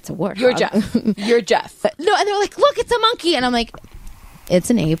 "It's a warthog." You're Jeff. You're Jeff. No, and they're like, "Look, it's a monkey," and I'm like, "It's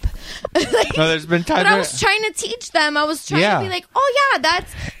an ape." Like, No, there's been times. but I was trying to teach them. I was trying Yeah. to be like, "Oh yeah,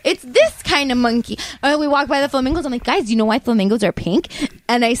 it's this kind of monkey." We walked by the flamingos. I'm like, "Guys, you know why flamingos are pink?"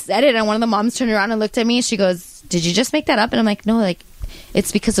 And I said it, and one of the moms turned around and looked at me, and she goes, "Did you just make that up?" And I'm like, "No, like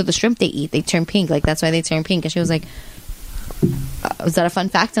it's because of the shrimp they eat. They turn pink. Like that's why they turn pink." And she was like, "Was that a fun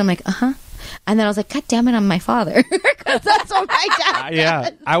fact?" And I'm like, "Uh-huh." And then I was like, "God damn it, I'm my father." Because that's what my dad Yeah,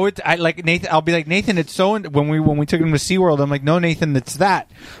 I like Nathan. I'll be like, Nathan, it's so. When we took him to SeaWorld, I'm like, no, Nathan, it's that.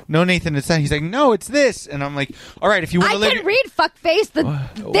 No, Nathan, it's that. He's like, no, it's this. And I'm like, all right, if you want I to live. can read fuckface.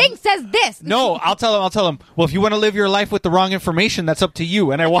 The thing says this. No, I'll tell him. Well, if you want to live your life with the wrong information, that's up to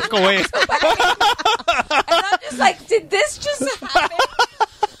you. And I walk away. And I'm just like, did this just happen?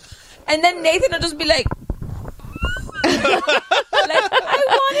 And then Nathan will just be like, I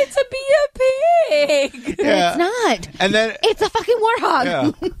wanted to be a pig. Yeah. It's not. And then It's a fucking warthog.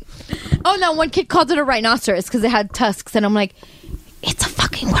 Yeah. Oh no, one kid called it a rhinoceros because it had tusks, and I'm like, it's a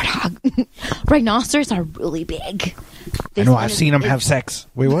fucking warthog. Rhinoceros are really big. I know. I've seen him have sex.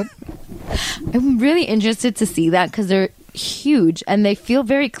 Wait, what? I'm really interested to see that because they're huge and they feel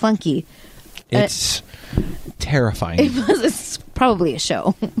very clunky. It's terrifying. It's probably a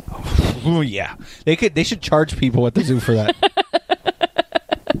show. Ooh, yeah, they should charge people at the zoo for that.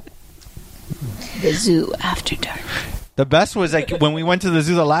 The zoo after dark. The best was like when we went to the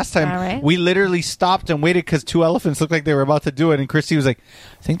zoo the last time, All right. we literally stopped and waited because 2 elephants looked like they were about to do it. And Christy was like,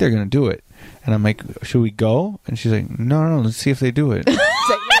 I think they're going to do it. And I'm like, should we go? And she's like, no, let's see if they do it. It's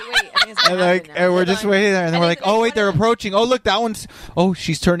like, wait, I think it's And gonna like, happen now. and we're just waiting there. And then we're like, oh, wait, they're approaching. Oh, look, that one's,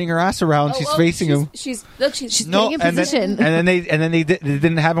 she's turning her ass around. She's facing him. She's No, getting in and position. then they it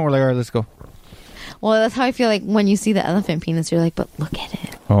didn't happen. We're like, all right, let's go. Well, that's how I feel like when you see the elephant penis, you're like, but look at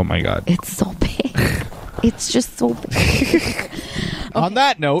it. Oh, my God. It's so big. It's just so big. On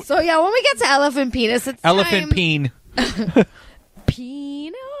that note, So, yeah, when we get to elephant penis, it's elephant time. peen.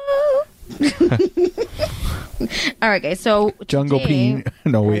 Pino. All right, guys. So Jungle today, peen.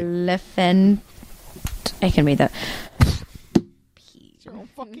 No, wait. Elephant. I can read that.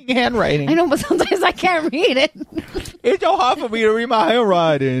 Fucking handwriting. I know, but sometimes I can't read it. It's so hard for me to read my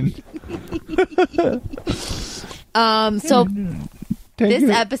handwriting. So Thank this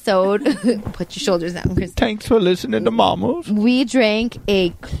you. episode, put your shoulders down, Chris. Thanks for listening to Mamas. We drank a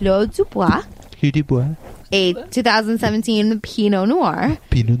Claude Dubois, a 2017 Pinot Noir.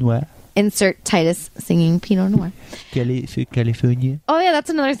 Pinot Noir. Insert Titus singing Pinot Noir. California. Oh yeah, that's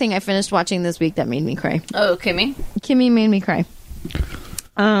another thing I finished watching this week that made me cry. Oh, Kimmy? Kimmy made me cry.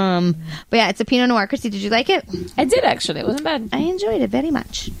 But yeah, it's a Pinot Noir. Christy, did you like it? I did, actually. It wasn't bad. I enjoyed it very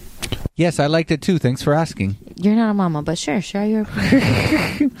much. Yes, I liked it too. Thanks for asking. You're not a mama, but sure, share your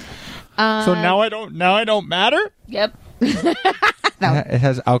opinion. So now I don't matter. Yep. It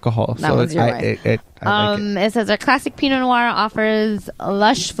has alcohol. That so was it's, your I wife. like it. It says our classic Pinot Noir offers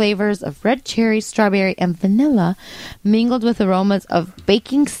lush flavors of red cherry, strawberry, and vanilla, mingled with aromas of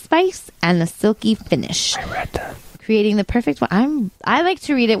baking spice and a silky finish. I read that. Creating the perfect one. I like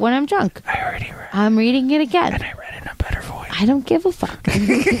to read it when I'm drunk. I already read. I'm reading it again. And I read it in a better voice. I don't give a fuck.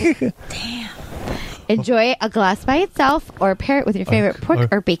 Damn. Enjoy a glass by itself or pair it with your favorite pork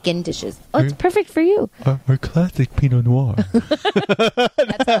or bacon dishes. Oh, it's perfect for you. Our classic Pinot Noir.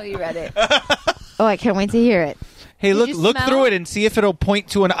 That's how you read it. Oh, I can't wait to hear it. Hey, Did look you look smell? through it and see if it'll point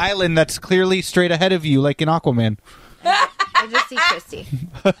to an island that's clearly straight ahead of you, like in Aquaman. I just see Christy.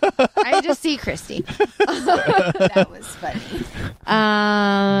 I just see Christy. That was funny.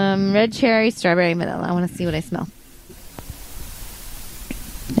 Red cherry, strawberry, vanilla. I want to see what I smell.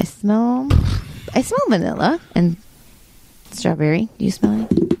 I smell vanilla and strawberry. Do you smell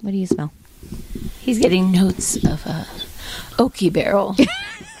it? What do you smell? He's getting notes of a oaky barrel.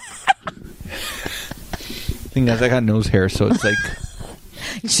 Thing is, I got nose hair, so it's like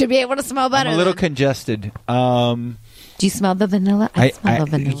You should be able to smell better. I'm a little then. congested. Do you smell the vanilla? I smell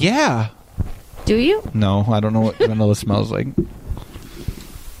the vanilla. Yeah. Do you? No, I don't know what vanilla smells like.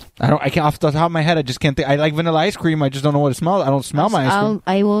 I can't off the top of my head. I just can't think. I like vanilla ice cream. I just don't know what it smells. I don't smell my ice cream.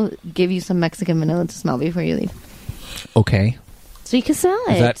 I will give you some Mexican vanilla to smell before you leave, Okay. so you can smell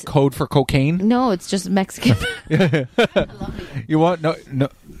it. Is that code for cocaine? No, it's just Mexican. You want no?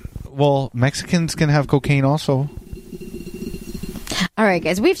 Well, Mexicans can have cocaine also. All right,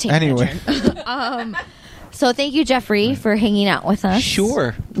 guys, we've taken Anyway. a turn. So thank you, Jeffrey, for hanging out with us.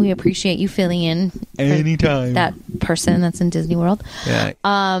 Sure. We appreciate you filling in for Anytime. that person that's in Disney World. Yeah.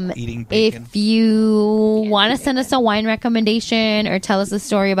 Eating bacon. If you want to send us a wine recommendation or tell us a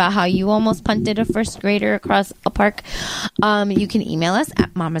story about how you almost punted a first grader across a park, you can email us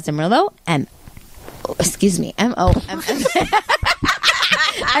at mamazimmerlo, M-O-M-M.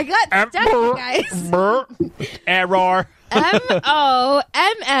 I got stuck, you guys. Error.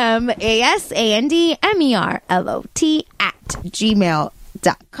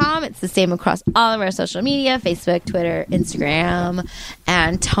 MOMASANDMERLOT@gmail.com. It's the same across all of our social media: Facebook, Twitter, Instagram,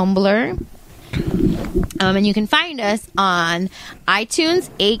 and Tumblr. And you can find us on iTunes,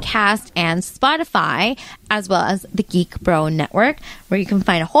 Acast, and Spotify, as well as the Geek Bro Network, where you can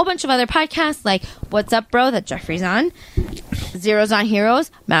find a whole bunch of other podcasts like What's Up Bro, that Jeffrey's on, Zeros on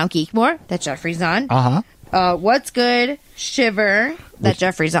Heroes, Mount Geekmore, that Jeffrey's on, What's Good, Shiver, that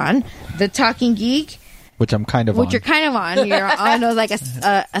Jeffrey's on, The Talking Geek, Which I'm kind of which on. you're kind of on. You're on like a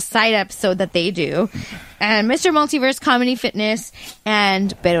side episode that they do. And Mr. Multiverse Comedy Fitness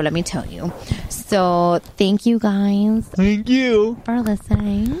and Pero Let Me Tell You. So thank you guys Thank you for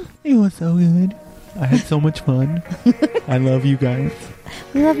listening. It was so good. I had so much fun. I love you guys.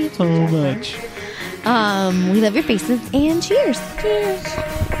 We love you so much. We love your faces and cheers. Cheers.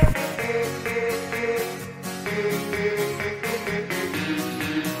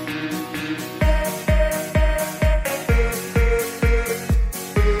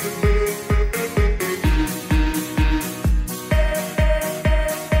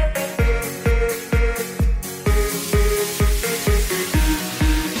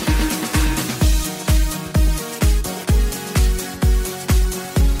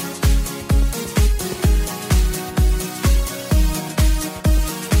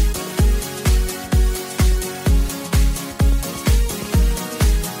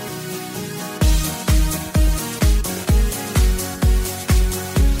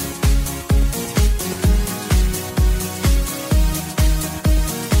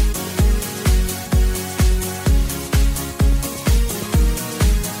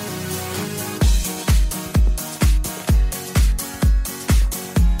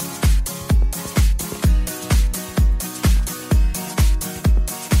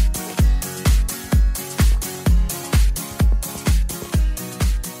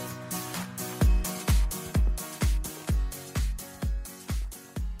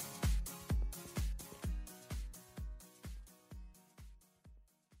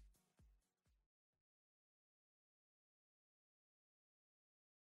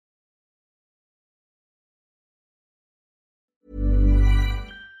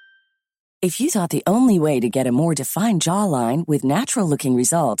 If you thought the only way to get a more defined jawline with natural-looking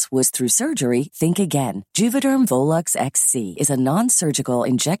results was through surgery, think again. Juvederm Volux XC is a non-surgical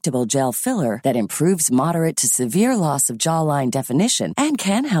injectable gel filler that improves moderate to severe loss of jawline definition and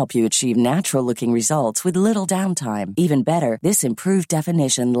can help you achieve natural-looking results with little downtime. Even better, this improved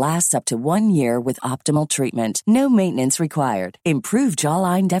definition lasts up to 1 year with optimal treatment. No maintenance required. Improve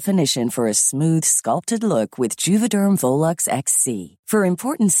jawline definition for a smooth, sculpted look with Juvederm Volux XC. For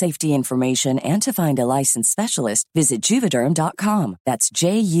important safety information and to find a licensed specialist, visit Juvederm.com. That's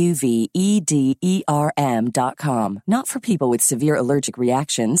JUVEDERM.com. Not for people with severe allergic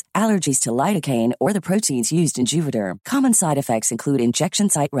reactions, allergies to lidocaine, or the proteins used in Juvederm. Common side effects include injection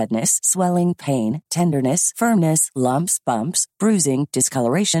site redness, swelling, pain, tenderness, firmness, lumps, bumps, bruising,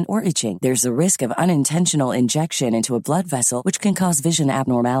 discoloration, or itching. There's a risk of unintentional injection into a blood vessel, which can cause vision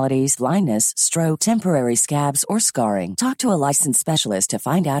abnormalities, blindness, stroke, temporary scabs, or scarring. Talk to a licensed specialist to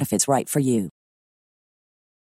find out if it's right for you.